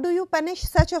how do you punish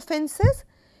such offences?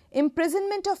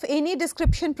 Imprisonment of any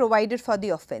description provided for the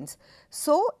offence.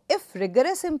 So, if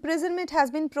rigorous imprisonment has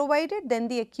been provided, then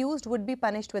the accused would be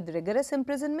punished with rigorous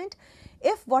imprisonment.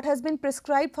 If what has been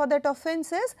prescribed for that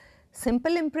offence is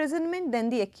simple imprisonment, then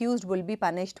the accused will be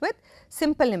punished with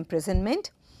simple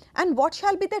imprisonment. And what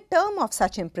shall be the term of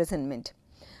such imprisonment?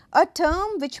 A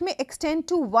term which may extend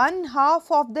to 1/2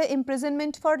 of the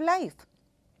imprisonment for life.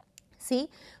 See,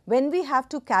 when we have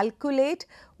to calculate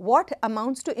what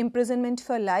amounts to imprisonment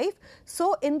for life,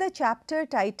 so in the chapter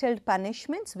titled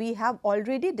punishments, we have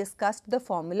already discussed the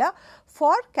formula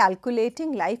for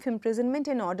calculating life imprisonment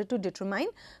in order to determine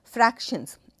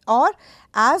fractions, or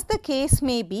as the case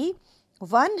may be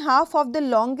 1/2 of the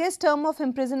longest term of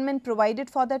imprisonment provided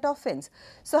for that offence.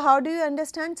 So, how do you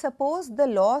understand? Suppose the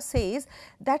law says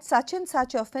that such and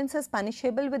such offence is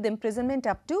punishable with imprisonment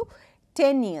up to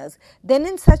 10 years. Then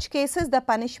in such cases the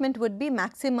punishment would be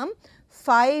maximum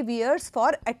 5 years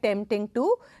for attempting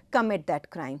to commit that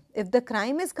crime. If the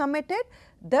crime is committed,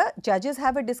 the judges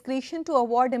have a discretion to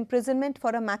award imprisonment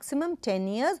for a maximum 10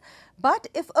 years. But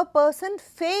if a person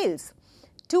fails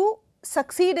to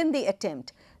succeed in the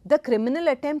attempt, the criminal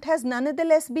attempt has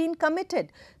nonetheless been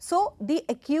committed. So, the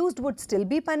accused would still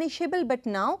be punishable, but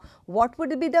now what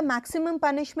would be the maximum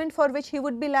punishment for which he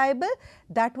would be liable?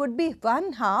 That would be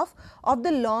 1/2 of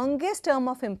the longest term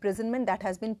of imprisonment that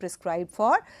has been prescribed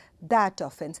for that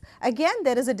offence. Again,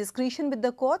 there is a discretion with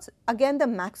the courts. Again, the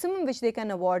maximum which they can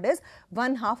award is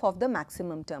 1/2 of the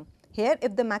maximum term. Here,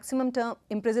 if the maximum term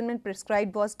imprisonment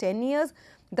prescribed was 10 years,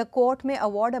 the court may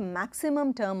award a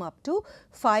maximum term up to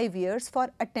 5 years for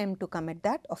attempt to commit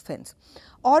that offence,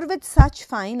 or with such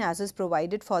fine as is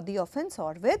provided for the offence,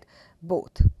 or with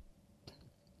both.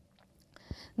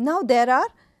 Now, there are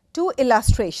two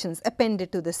illustrations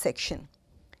appended to this section.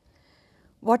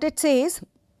 What it says,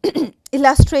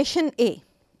 illustration A.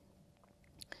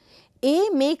 A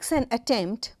makes an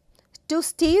attempt to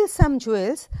steal some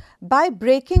jewels by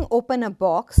breaking open a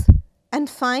box, and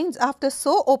finds after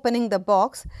so opening the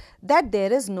box that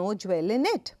there is no jewel in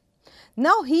it.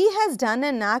 Now, he has done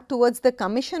an act towards the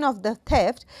commission of the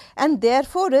theft and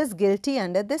therefore is guilty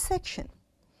under this section.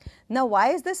 Now,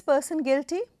 why is this person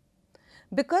guilty?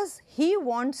 Because he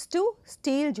wants to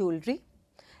steal jewelry,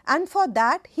 and for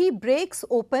that he breaks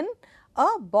open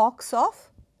a box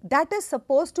that is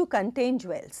supposed to contain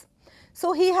jewels.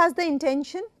 So, he has the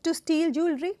intention to steal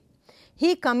jewelry,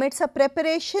 he commits a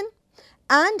preparation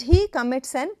and he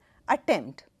commits an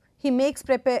attempt. He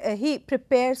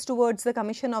prepares towards the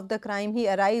commission of the crime, he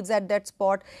arrives at that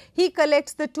spot, he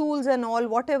collects the tools and all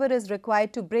whatever is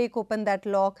required to break open that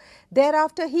lock.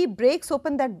 Thereafter, he breaks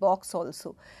open that box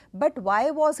also. But why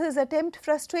was his attempt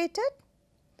frustrated?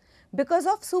 Because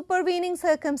of supervening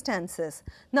circumstances.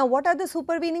 Now, what are the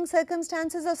supervening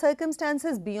circumstances or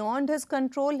circumstances beyond his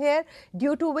control here,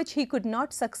 due to which he could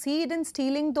not succeed in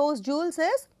stealing those jewels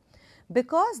is?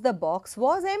 Because the box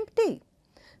was empty.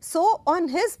 So, on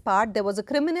his part there was a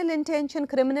criminal intention,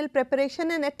 criminal preparation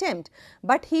and attempt,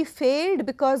 but he failed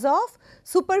because of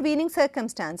supervening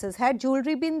circumstances. Had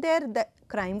jewelry been there, the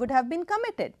crime would have been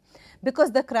committed.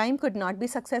 Because the crime could not be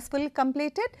successfully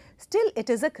completed, still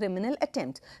it is a criminal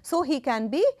attempt. So, he can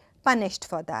be punished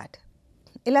for that.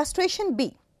 Illustration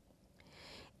B.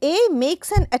 A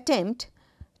makes an attempt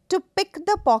to pick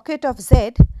the pocket of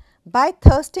Z by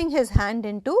thrusting his hand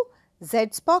into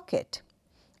Z's pocket.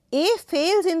 A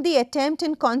fails in the attempt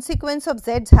in consequence of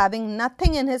Z's having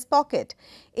nothing in his pocket.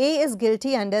 A is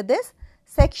guilty under this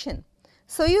section.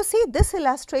 So, you see this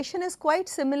illustration is quite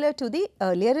similar to the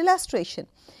earlier illustration.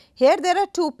 Here there are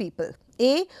two people,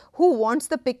 A who wants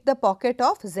to pick the pocket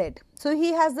of Z. So,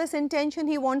 he has this intention,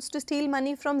 he wants to steal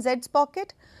money from Z's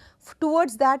pocket.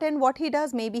 Towards that end, what he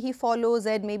does, maybe he follows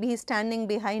Z, maybe he is standing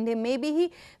behind him, maybe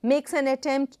he makes an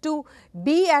attempt to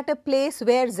be at a place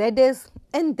where Z is,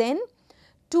 and then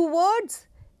towards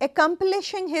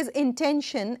accomplishing his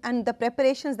intention and the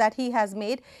preparations that he has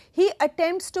made, he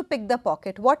attempts to pick the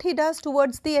pocket. What he does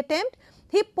towards the attempt?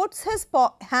 He puts his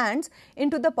hands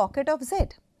into the pocket of Z.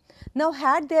 Now,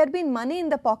 had there been money in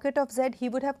the pocket of Z, he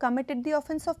would have committed the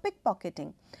offence of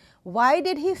pickpocketing. Why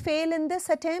did he fail in this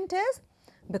attempt is?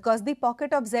 Because the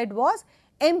pocket of Z was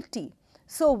empty.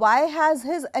 So, why has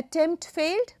his attempt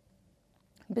failed?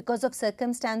 Because of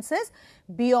circumstances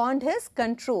beyond his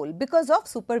control, because of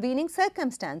supervening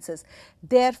circumstances.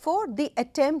 Therefore, the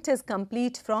attempt is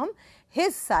complete from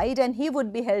his side and he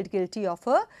would be held guilty of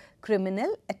a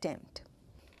criminal attempt.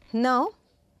 Now,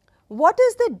 what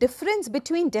is the difference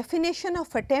between definition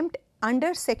of attempt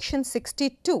under section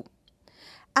 62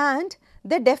 and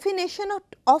the definition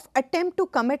of attempt to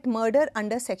commit murder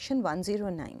under section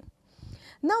 109?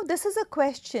 Now, this is a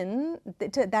question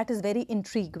that is very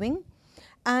intriguing,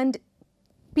 and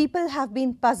people have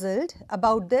been puzzled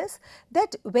about this,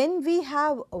 that when we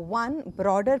have one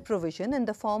broader provision in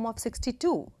the form of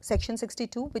 62, section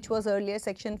 62, which was earlier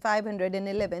section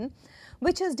 511,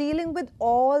 which is dealing with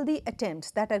all the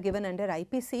attempts that are given under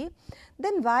IPC,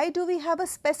 then why do we have a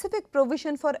specific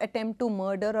provision for attempt to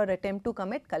murder or attempt to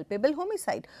commit culpable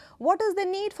homicide? What is the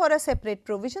need for a separate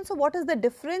provision? So, what is the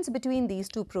difference between these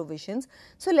two provisions?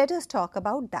 So, let us talk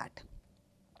about that.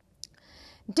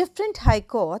 Different high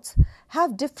courts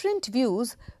have different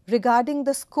views regarding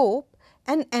the scope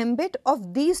and ambit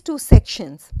of these two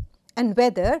sections and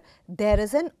whether there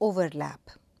is an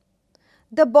overlap.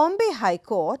 The Bombay High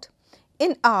Court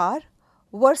in R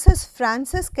versus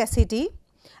Francis Cassidy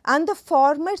and the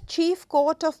former Chief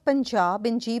Court of Punjab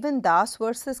in Jeevan Das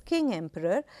versus King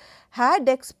Emperor had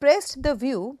expressed the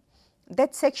view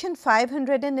that section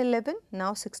 511,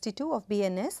 now 62 of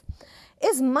BNS,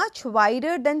 is much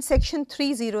wider than section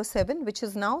 307, which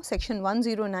is now section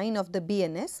 109 of the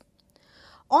BNS.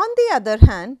 On the other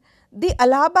hand, the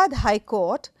Allahabad High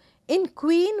Court in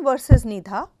Queen versus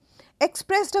Nidha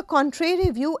expressed a contrary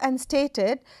view and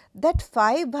stated that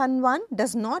 511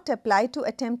 does not apply to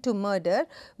attempt to murder,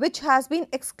 which has been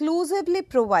exclusively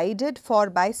provided for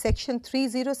by section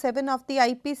 307 of the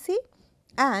IPC,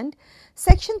 and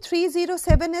section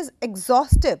 307 is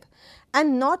exhaustive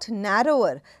and not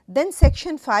narrower than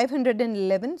section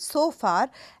 511 so far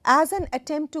as an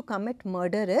attempt to commit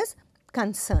murder is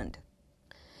concerned.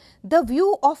 The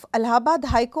view of Allahabad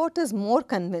High Court is more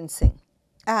convincing,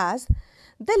 as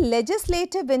the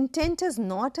legislative intent is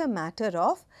not a matter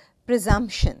of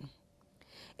presumption.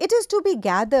 It is to be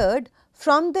gathered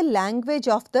from the language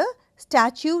of the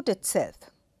statute itself.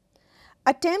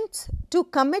 Attempts to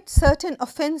commit certain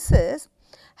offences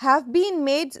have been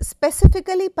made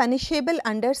specifically punishable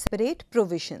under separate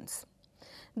provisions.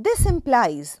 This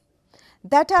implies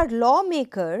that our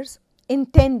lawmakers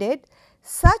intended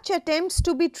such attempts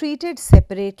to be treated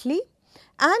separately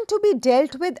and to be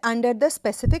dealt with under the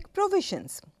specific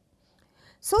provisions.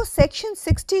 So, section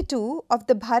 62 of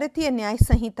the Bharatiya Nyaya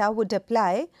Sanhita would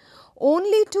apply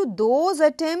only to those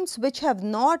attempts which have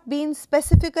not been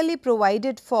specifically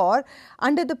provided for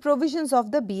under the provisions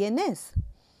of the BNS.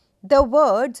 the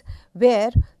words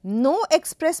where no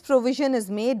express provision is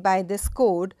made by this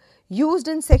code used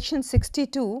in section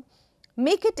 62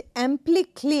 make it amply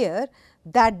clear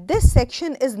that this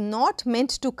section is not meant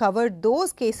to cover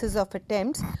those cases of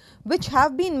attempts which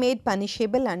have been made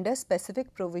punishable under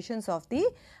specific provisions of the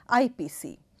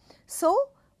IPC. So,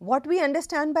 what we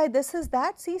understand by this is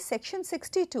that, see, section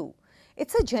 62, it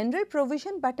is a general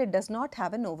provision, but it does not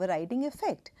have an overriding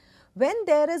effect. When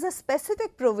there is a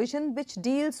specific provision which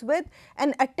deals with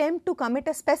an attempt to commit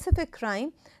a specific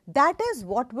crime, that is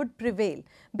what would prevail,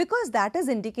 because that is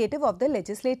indicative of the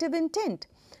legislative intent.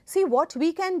 See, what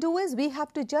we can do is we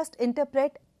have to just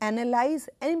interpret, analyze,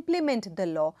 implement the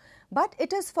law, but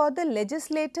it is for the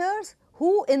legislators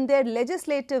who in their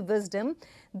legislative wisdom,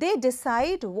 they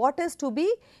decide what is to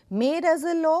be made as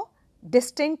a law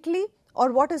distinctly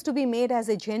or what is to be made as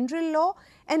a general law,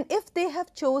 and if they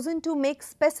have chosen to make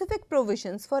specific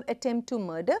provisions for attempt to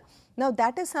murder, now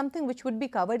that is something which would be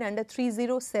covered under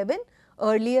 307,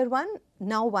 earlier one,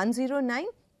 now 109,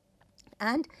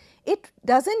 and it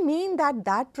does not mean that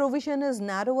that provision is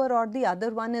narrower or the other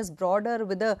one is broader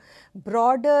with a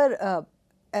broader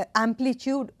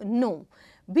amplitude. No.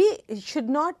 We should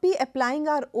not be applying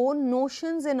our own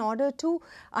notions in order to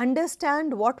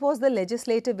understand what was the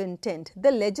legislative intent.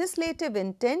 The legislative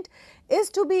intent is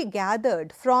to be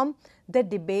gathered from the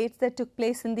debates that took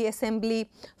place in the assembly,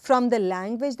 from the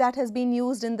language that has been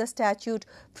used in the statute,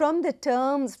 from the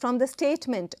terms, from the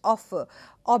statement of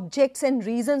objects and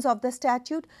reasons of the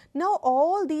statute. Now,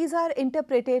 all these are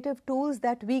interpretative tools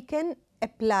that we can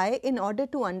apply in order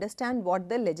to understand what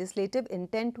the legislative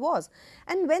intent was.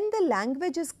 And when the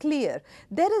language is clear,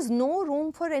 there is no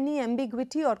room for any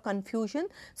ambiguity or confusion.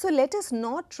 So, let us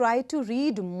not try to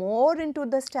read more into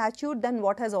the statute than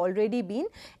what has already been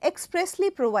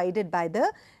expressly provided by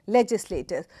the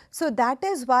legislators. So, that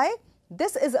is why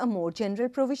this is a more general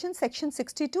provision, section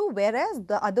 62, whereas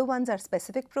the other ones are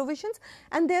specific provisions,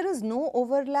 and there is no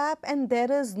overlap and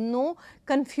there is no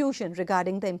confusion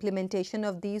regarding the implementation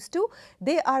of these two.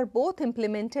 They are both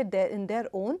implemented there in their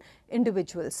own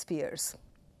individual spheres.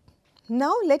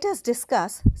 Now, let us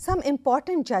discuss some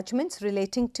important judgments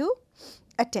relating to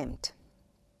attempt.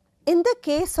 In the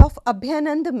case of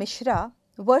Abhayanand Mishra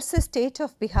versus State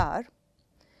of Bihar,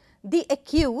 the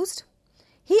accused,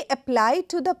 he applied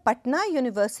to the Patna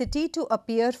University to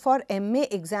appear for MA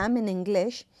exam in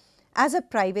English as a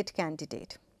private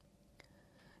candidate.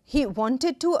 He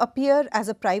wanted to appear as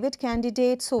a private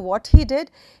candidate, so what he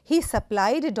did, he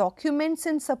supplied documents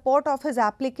in support of his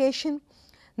application.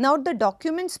 Now, the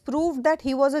documents proved that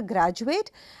he was a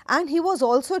graduate and he was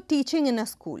also teaching in a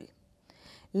school.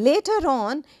 Later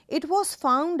on, it was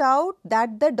found out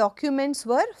that the documents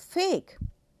were fake.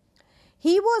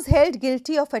 He was held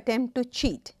guilty of attempt to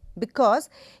cheat because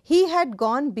he had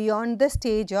gone beyond the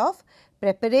stage of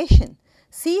preparation.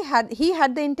 See, he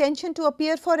had the intention to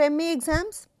appear for MA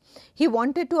exams. He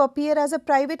wanted to appear as a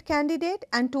private candidate,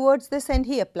 and towards this end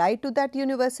he applied to that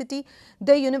university.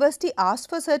 The university asked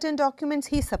for certain documents,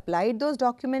 he supplied those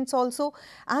documents also,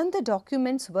 and the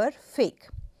documents were fake.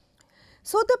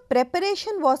 So, the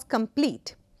preparation was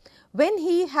complete when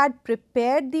he had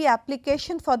prepared the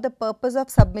application for the purpose of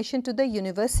submission to the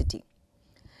university.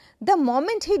 The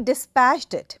moment he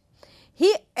dispatched it,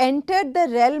 he entered the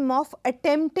realm of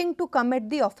attempting to commit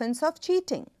the offence of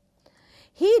cheating.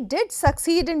 He did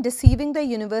succeed in deceiving the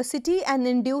university and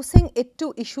inducing it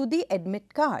to issue the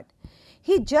admit card.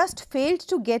 He just failed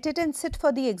to get it and sit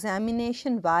for the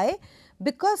examination. Why?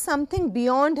 Because something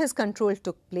beyond his control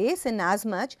took place,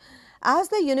 inasmuch as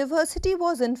the university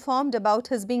was informed about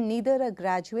his being neither a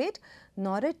graduate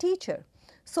nor a teacher.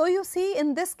 So, you see,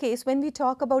 in this case, when we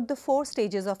talk about the 4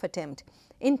 stages of attempt: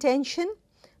 intention,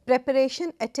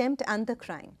 preparation, attempt and the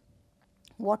crime.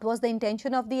 What was the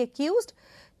intention of the accused?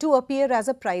 To appear as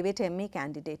a private MA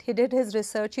candidate. He did his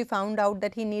research, he found out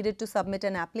that he needed to submit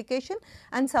an application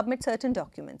and submit certain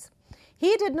documents.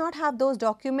 He did not have those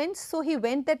documents, so he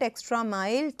went that extra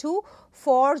mile to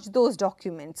forge those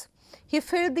documents. He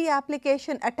filled the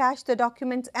application, attached the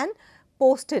documents and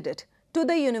posted it to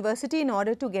the university in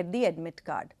order to get the admit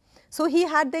card. So, he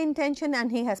had the intention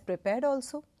and he has prepared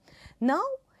also. Now,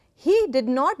 he did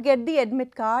not get the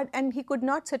admit card and he could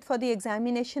not sit for the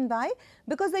examination. Why?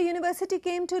 Because the university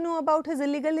came to know about his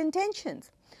illegal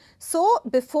intentions. So,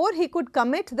 before he could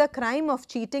commit the crime of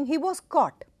cheating, he was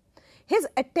caught. His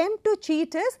attempt to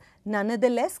cheat is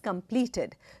nonetheless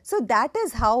completed. So, that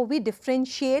is how we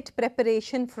differentiate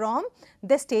preparation from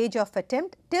the stage of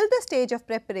attempt. Till the stage of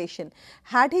preparation,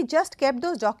 had he just kept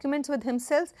those documents with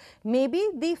himself, maybe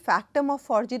the factum of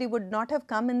forgery would not have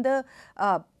come in the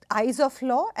eyes of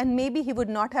law and maybe he would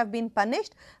not have been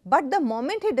punished, but the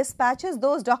moment he dispatches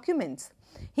those documents,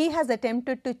 he has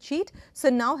attempted to cheat. So,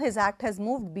 now his act has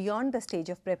moved beyond the stage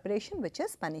of preparation, which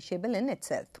is punishable in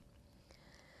itself.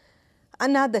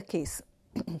 Another case.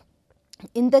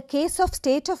 In the case of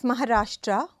state of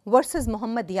Maharashtra versus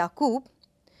Muhammad Yaqub,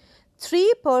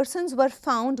 3 persons were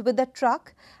found with a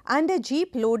truck and a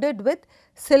jeep loaded with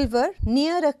silver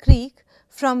near a creek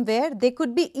from where they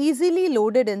could be easily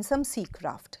loaded in some sea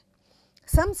craft.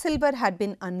 Some silver had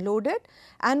been unloaded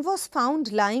and was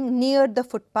found lying near the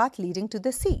footpath leading to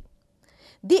the sea.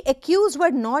 The accused were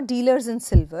not dealers in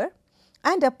silver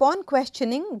and upon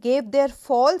questioning gave their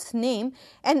false name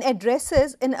and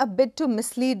addresses in a bid to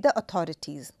mislead the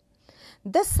authorities.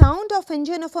 The sound of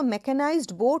engine of a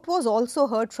mechanized boat was also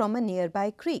heard from a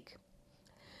nearby creek.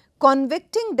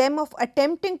 Convicting them of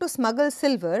attempting to smuggle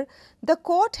silver, the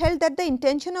court held that the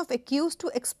intention of accused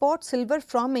to export silver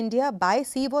from India by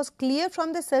sea was clear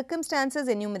from the circumstances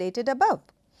enumerated above.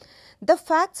 The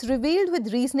facts revealed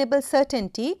with reasonable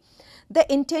certainty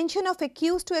the intention of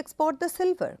accused to export the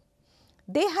silver.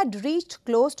 They had reached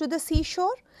close to the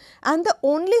seashore and the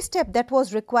only step that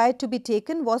was required to be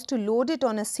taken was to load it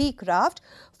on a sea craft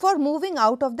for moving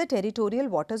out of the territorial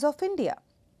waters of India.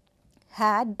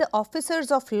 Had the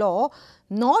officers of law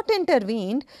not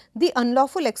intervened, the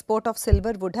unlawful export of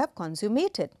silver would have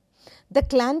consummated. The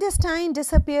clandestine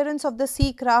disappearance of the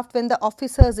sea craft when the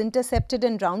officers intercepted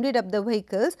and rounded up the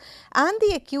vehicles and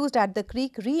the accused at the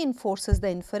creek reinforces the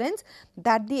inference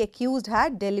that the accused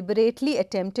had deliberately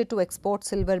attempted to export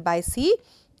silver by sea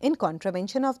in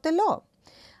contravention of the law.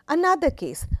 Another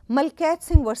case, Malkait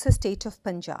Singh versus State of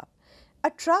Punjab.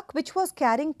 A truck which was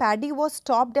carrying paddy was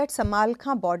stopped at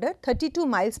Samalkhan border 32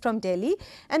 miles from Delhi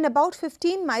and about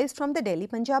 15 miles from the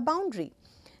Delhi-Punjab boundary.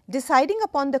 Deciding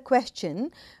upon the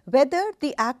question whether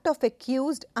the act of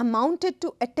accused amounted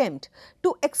to attempt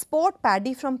to export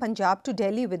paddy from Punjab to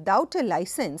Delhi without a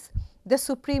license, the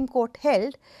Supreme Court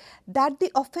held that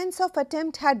the offence of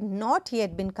attempt had not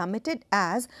yet been committed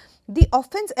as the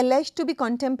offence alleged to be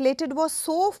contemplated was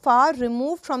so far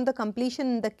removed from the completion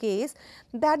in the case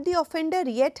that the offender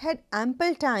yet had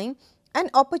ample time an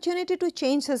opportunity to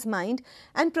change his mind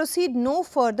and proceed no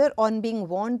further on being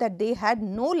warned that they had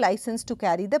no license to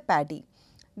carry the paddy.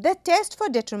 The test for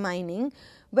determining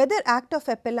whether act of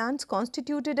appellants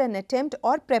constituted an attempt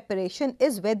or preparation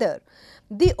is whether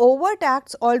the overt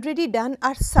acts already done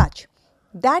are such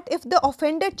that if the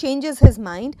offender changes his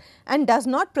mind and does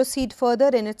not proceed further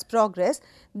in its progress,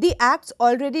 the acts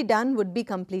already done would be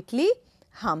completely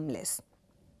harmless.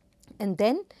 And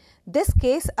then this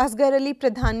case, Asghar Ali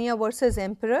Pradhania versus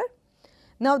Emperor.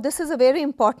 Now, this is a very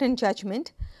important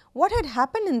judgment. What had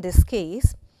happened in this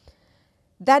case,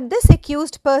 that this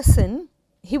accused person,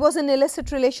 he was in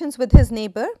illicit relations with his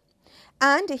neighbor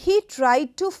and he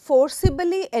tried to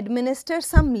forcibly administer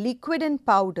some liquid and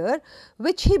powder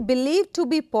which he believed to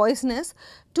be poisonous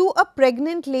to a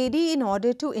pregnant lady in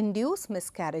order to induce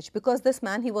miscarriage, because this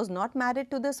man, he was not married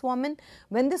to this woman.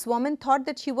 When this woman thought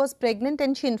that she was pregnant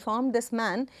and she informed this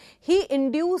man, he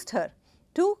induced her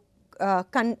to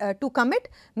commit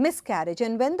miscarriage,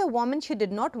 and when the woman, she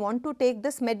did not want to take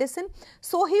this medicine,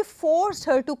 so he forced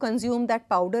her to consume that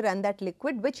powder and that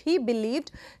liquid which he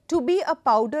believed to be a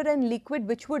powder and liquid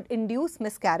which would induce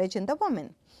miscarriage in the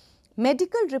woman.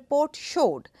 Medical report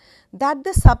showed that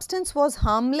the substance was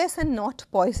harmless and not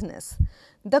poisonous.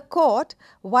 The court,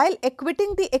 while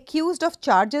acquitting the accused of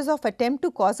charges of attempt to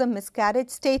cause a miscarriage,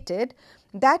 stated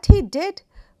that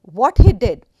what he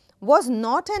did was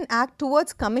not an act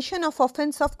towards commission of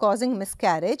offence of causing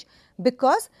miscarriage,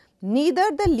 because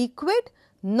neither the liquid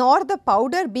nor the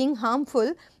powder being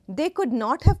harmful, they could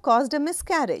not have caused a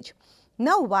miscarriage.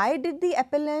 Now, why did the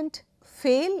appellant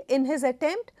fail in his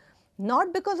attempt?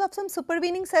 Not because of some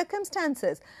supervening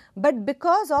circumstances, but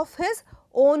because of his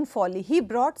own folly. He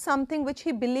brought something which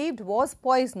he believed was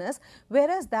poisonous,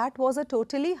 whereas that was a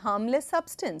totally harmless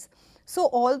substance. So,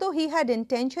 although he had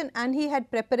intention and he had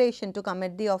preparation to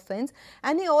commit the offence,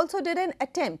 and he also did an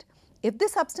attempt, if the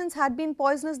substance had been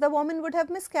poisonous, the woman would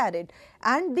have miscarried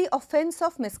and the offence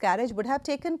of miscarriage would have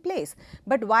taken place.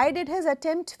 But why did his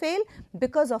attempt fail?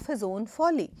 Because of his own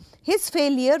folly. His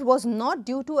failure was not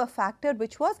due to a factor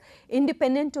which was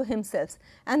independent to himself,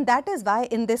 and that is why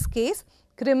in this case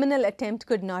criminal attempt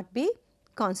could not be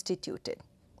constituted.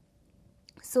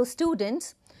 So,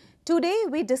 students, today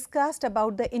we discussed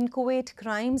about the inchoate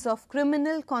crimes of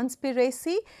criminal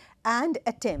conspiracy and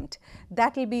attempt.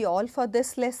 That will be all for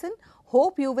this lesson.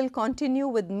 Hope you will continue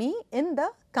with me in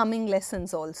the coming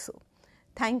lessons also.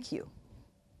 Thank you.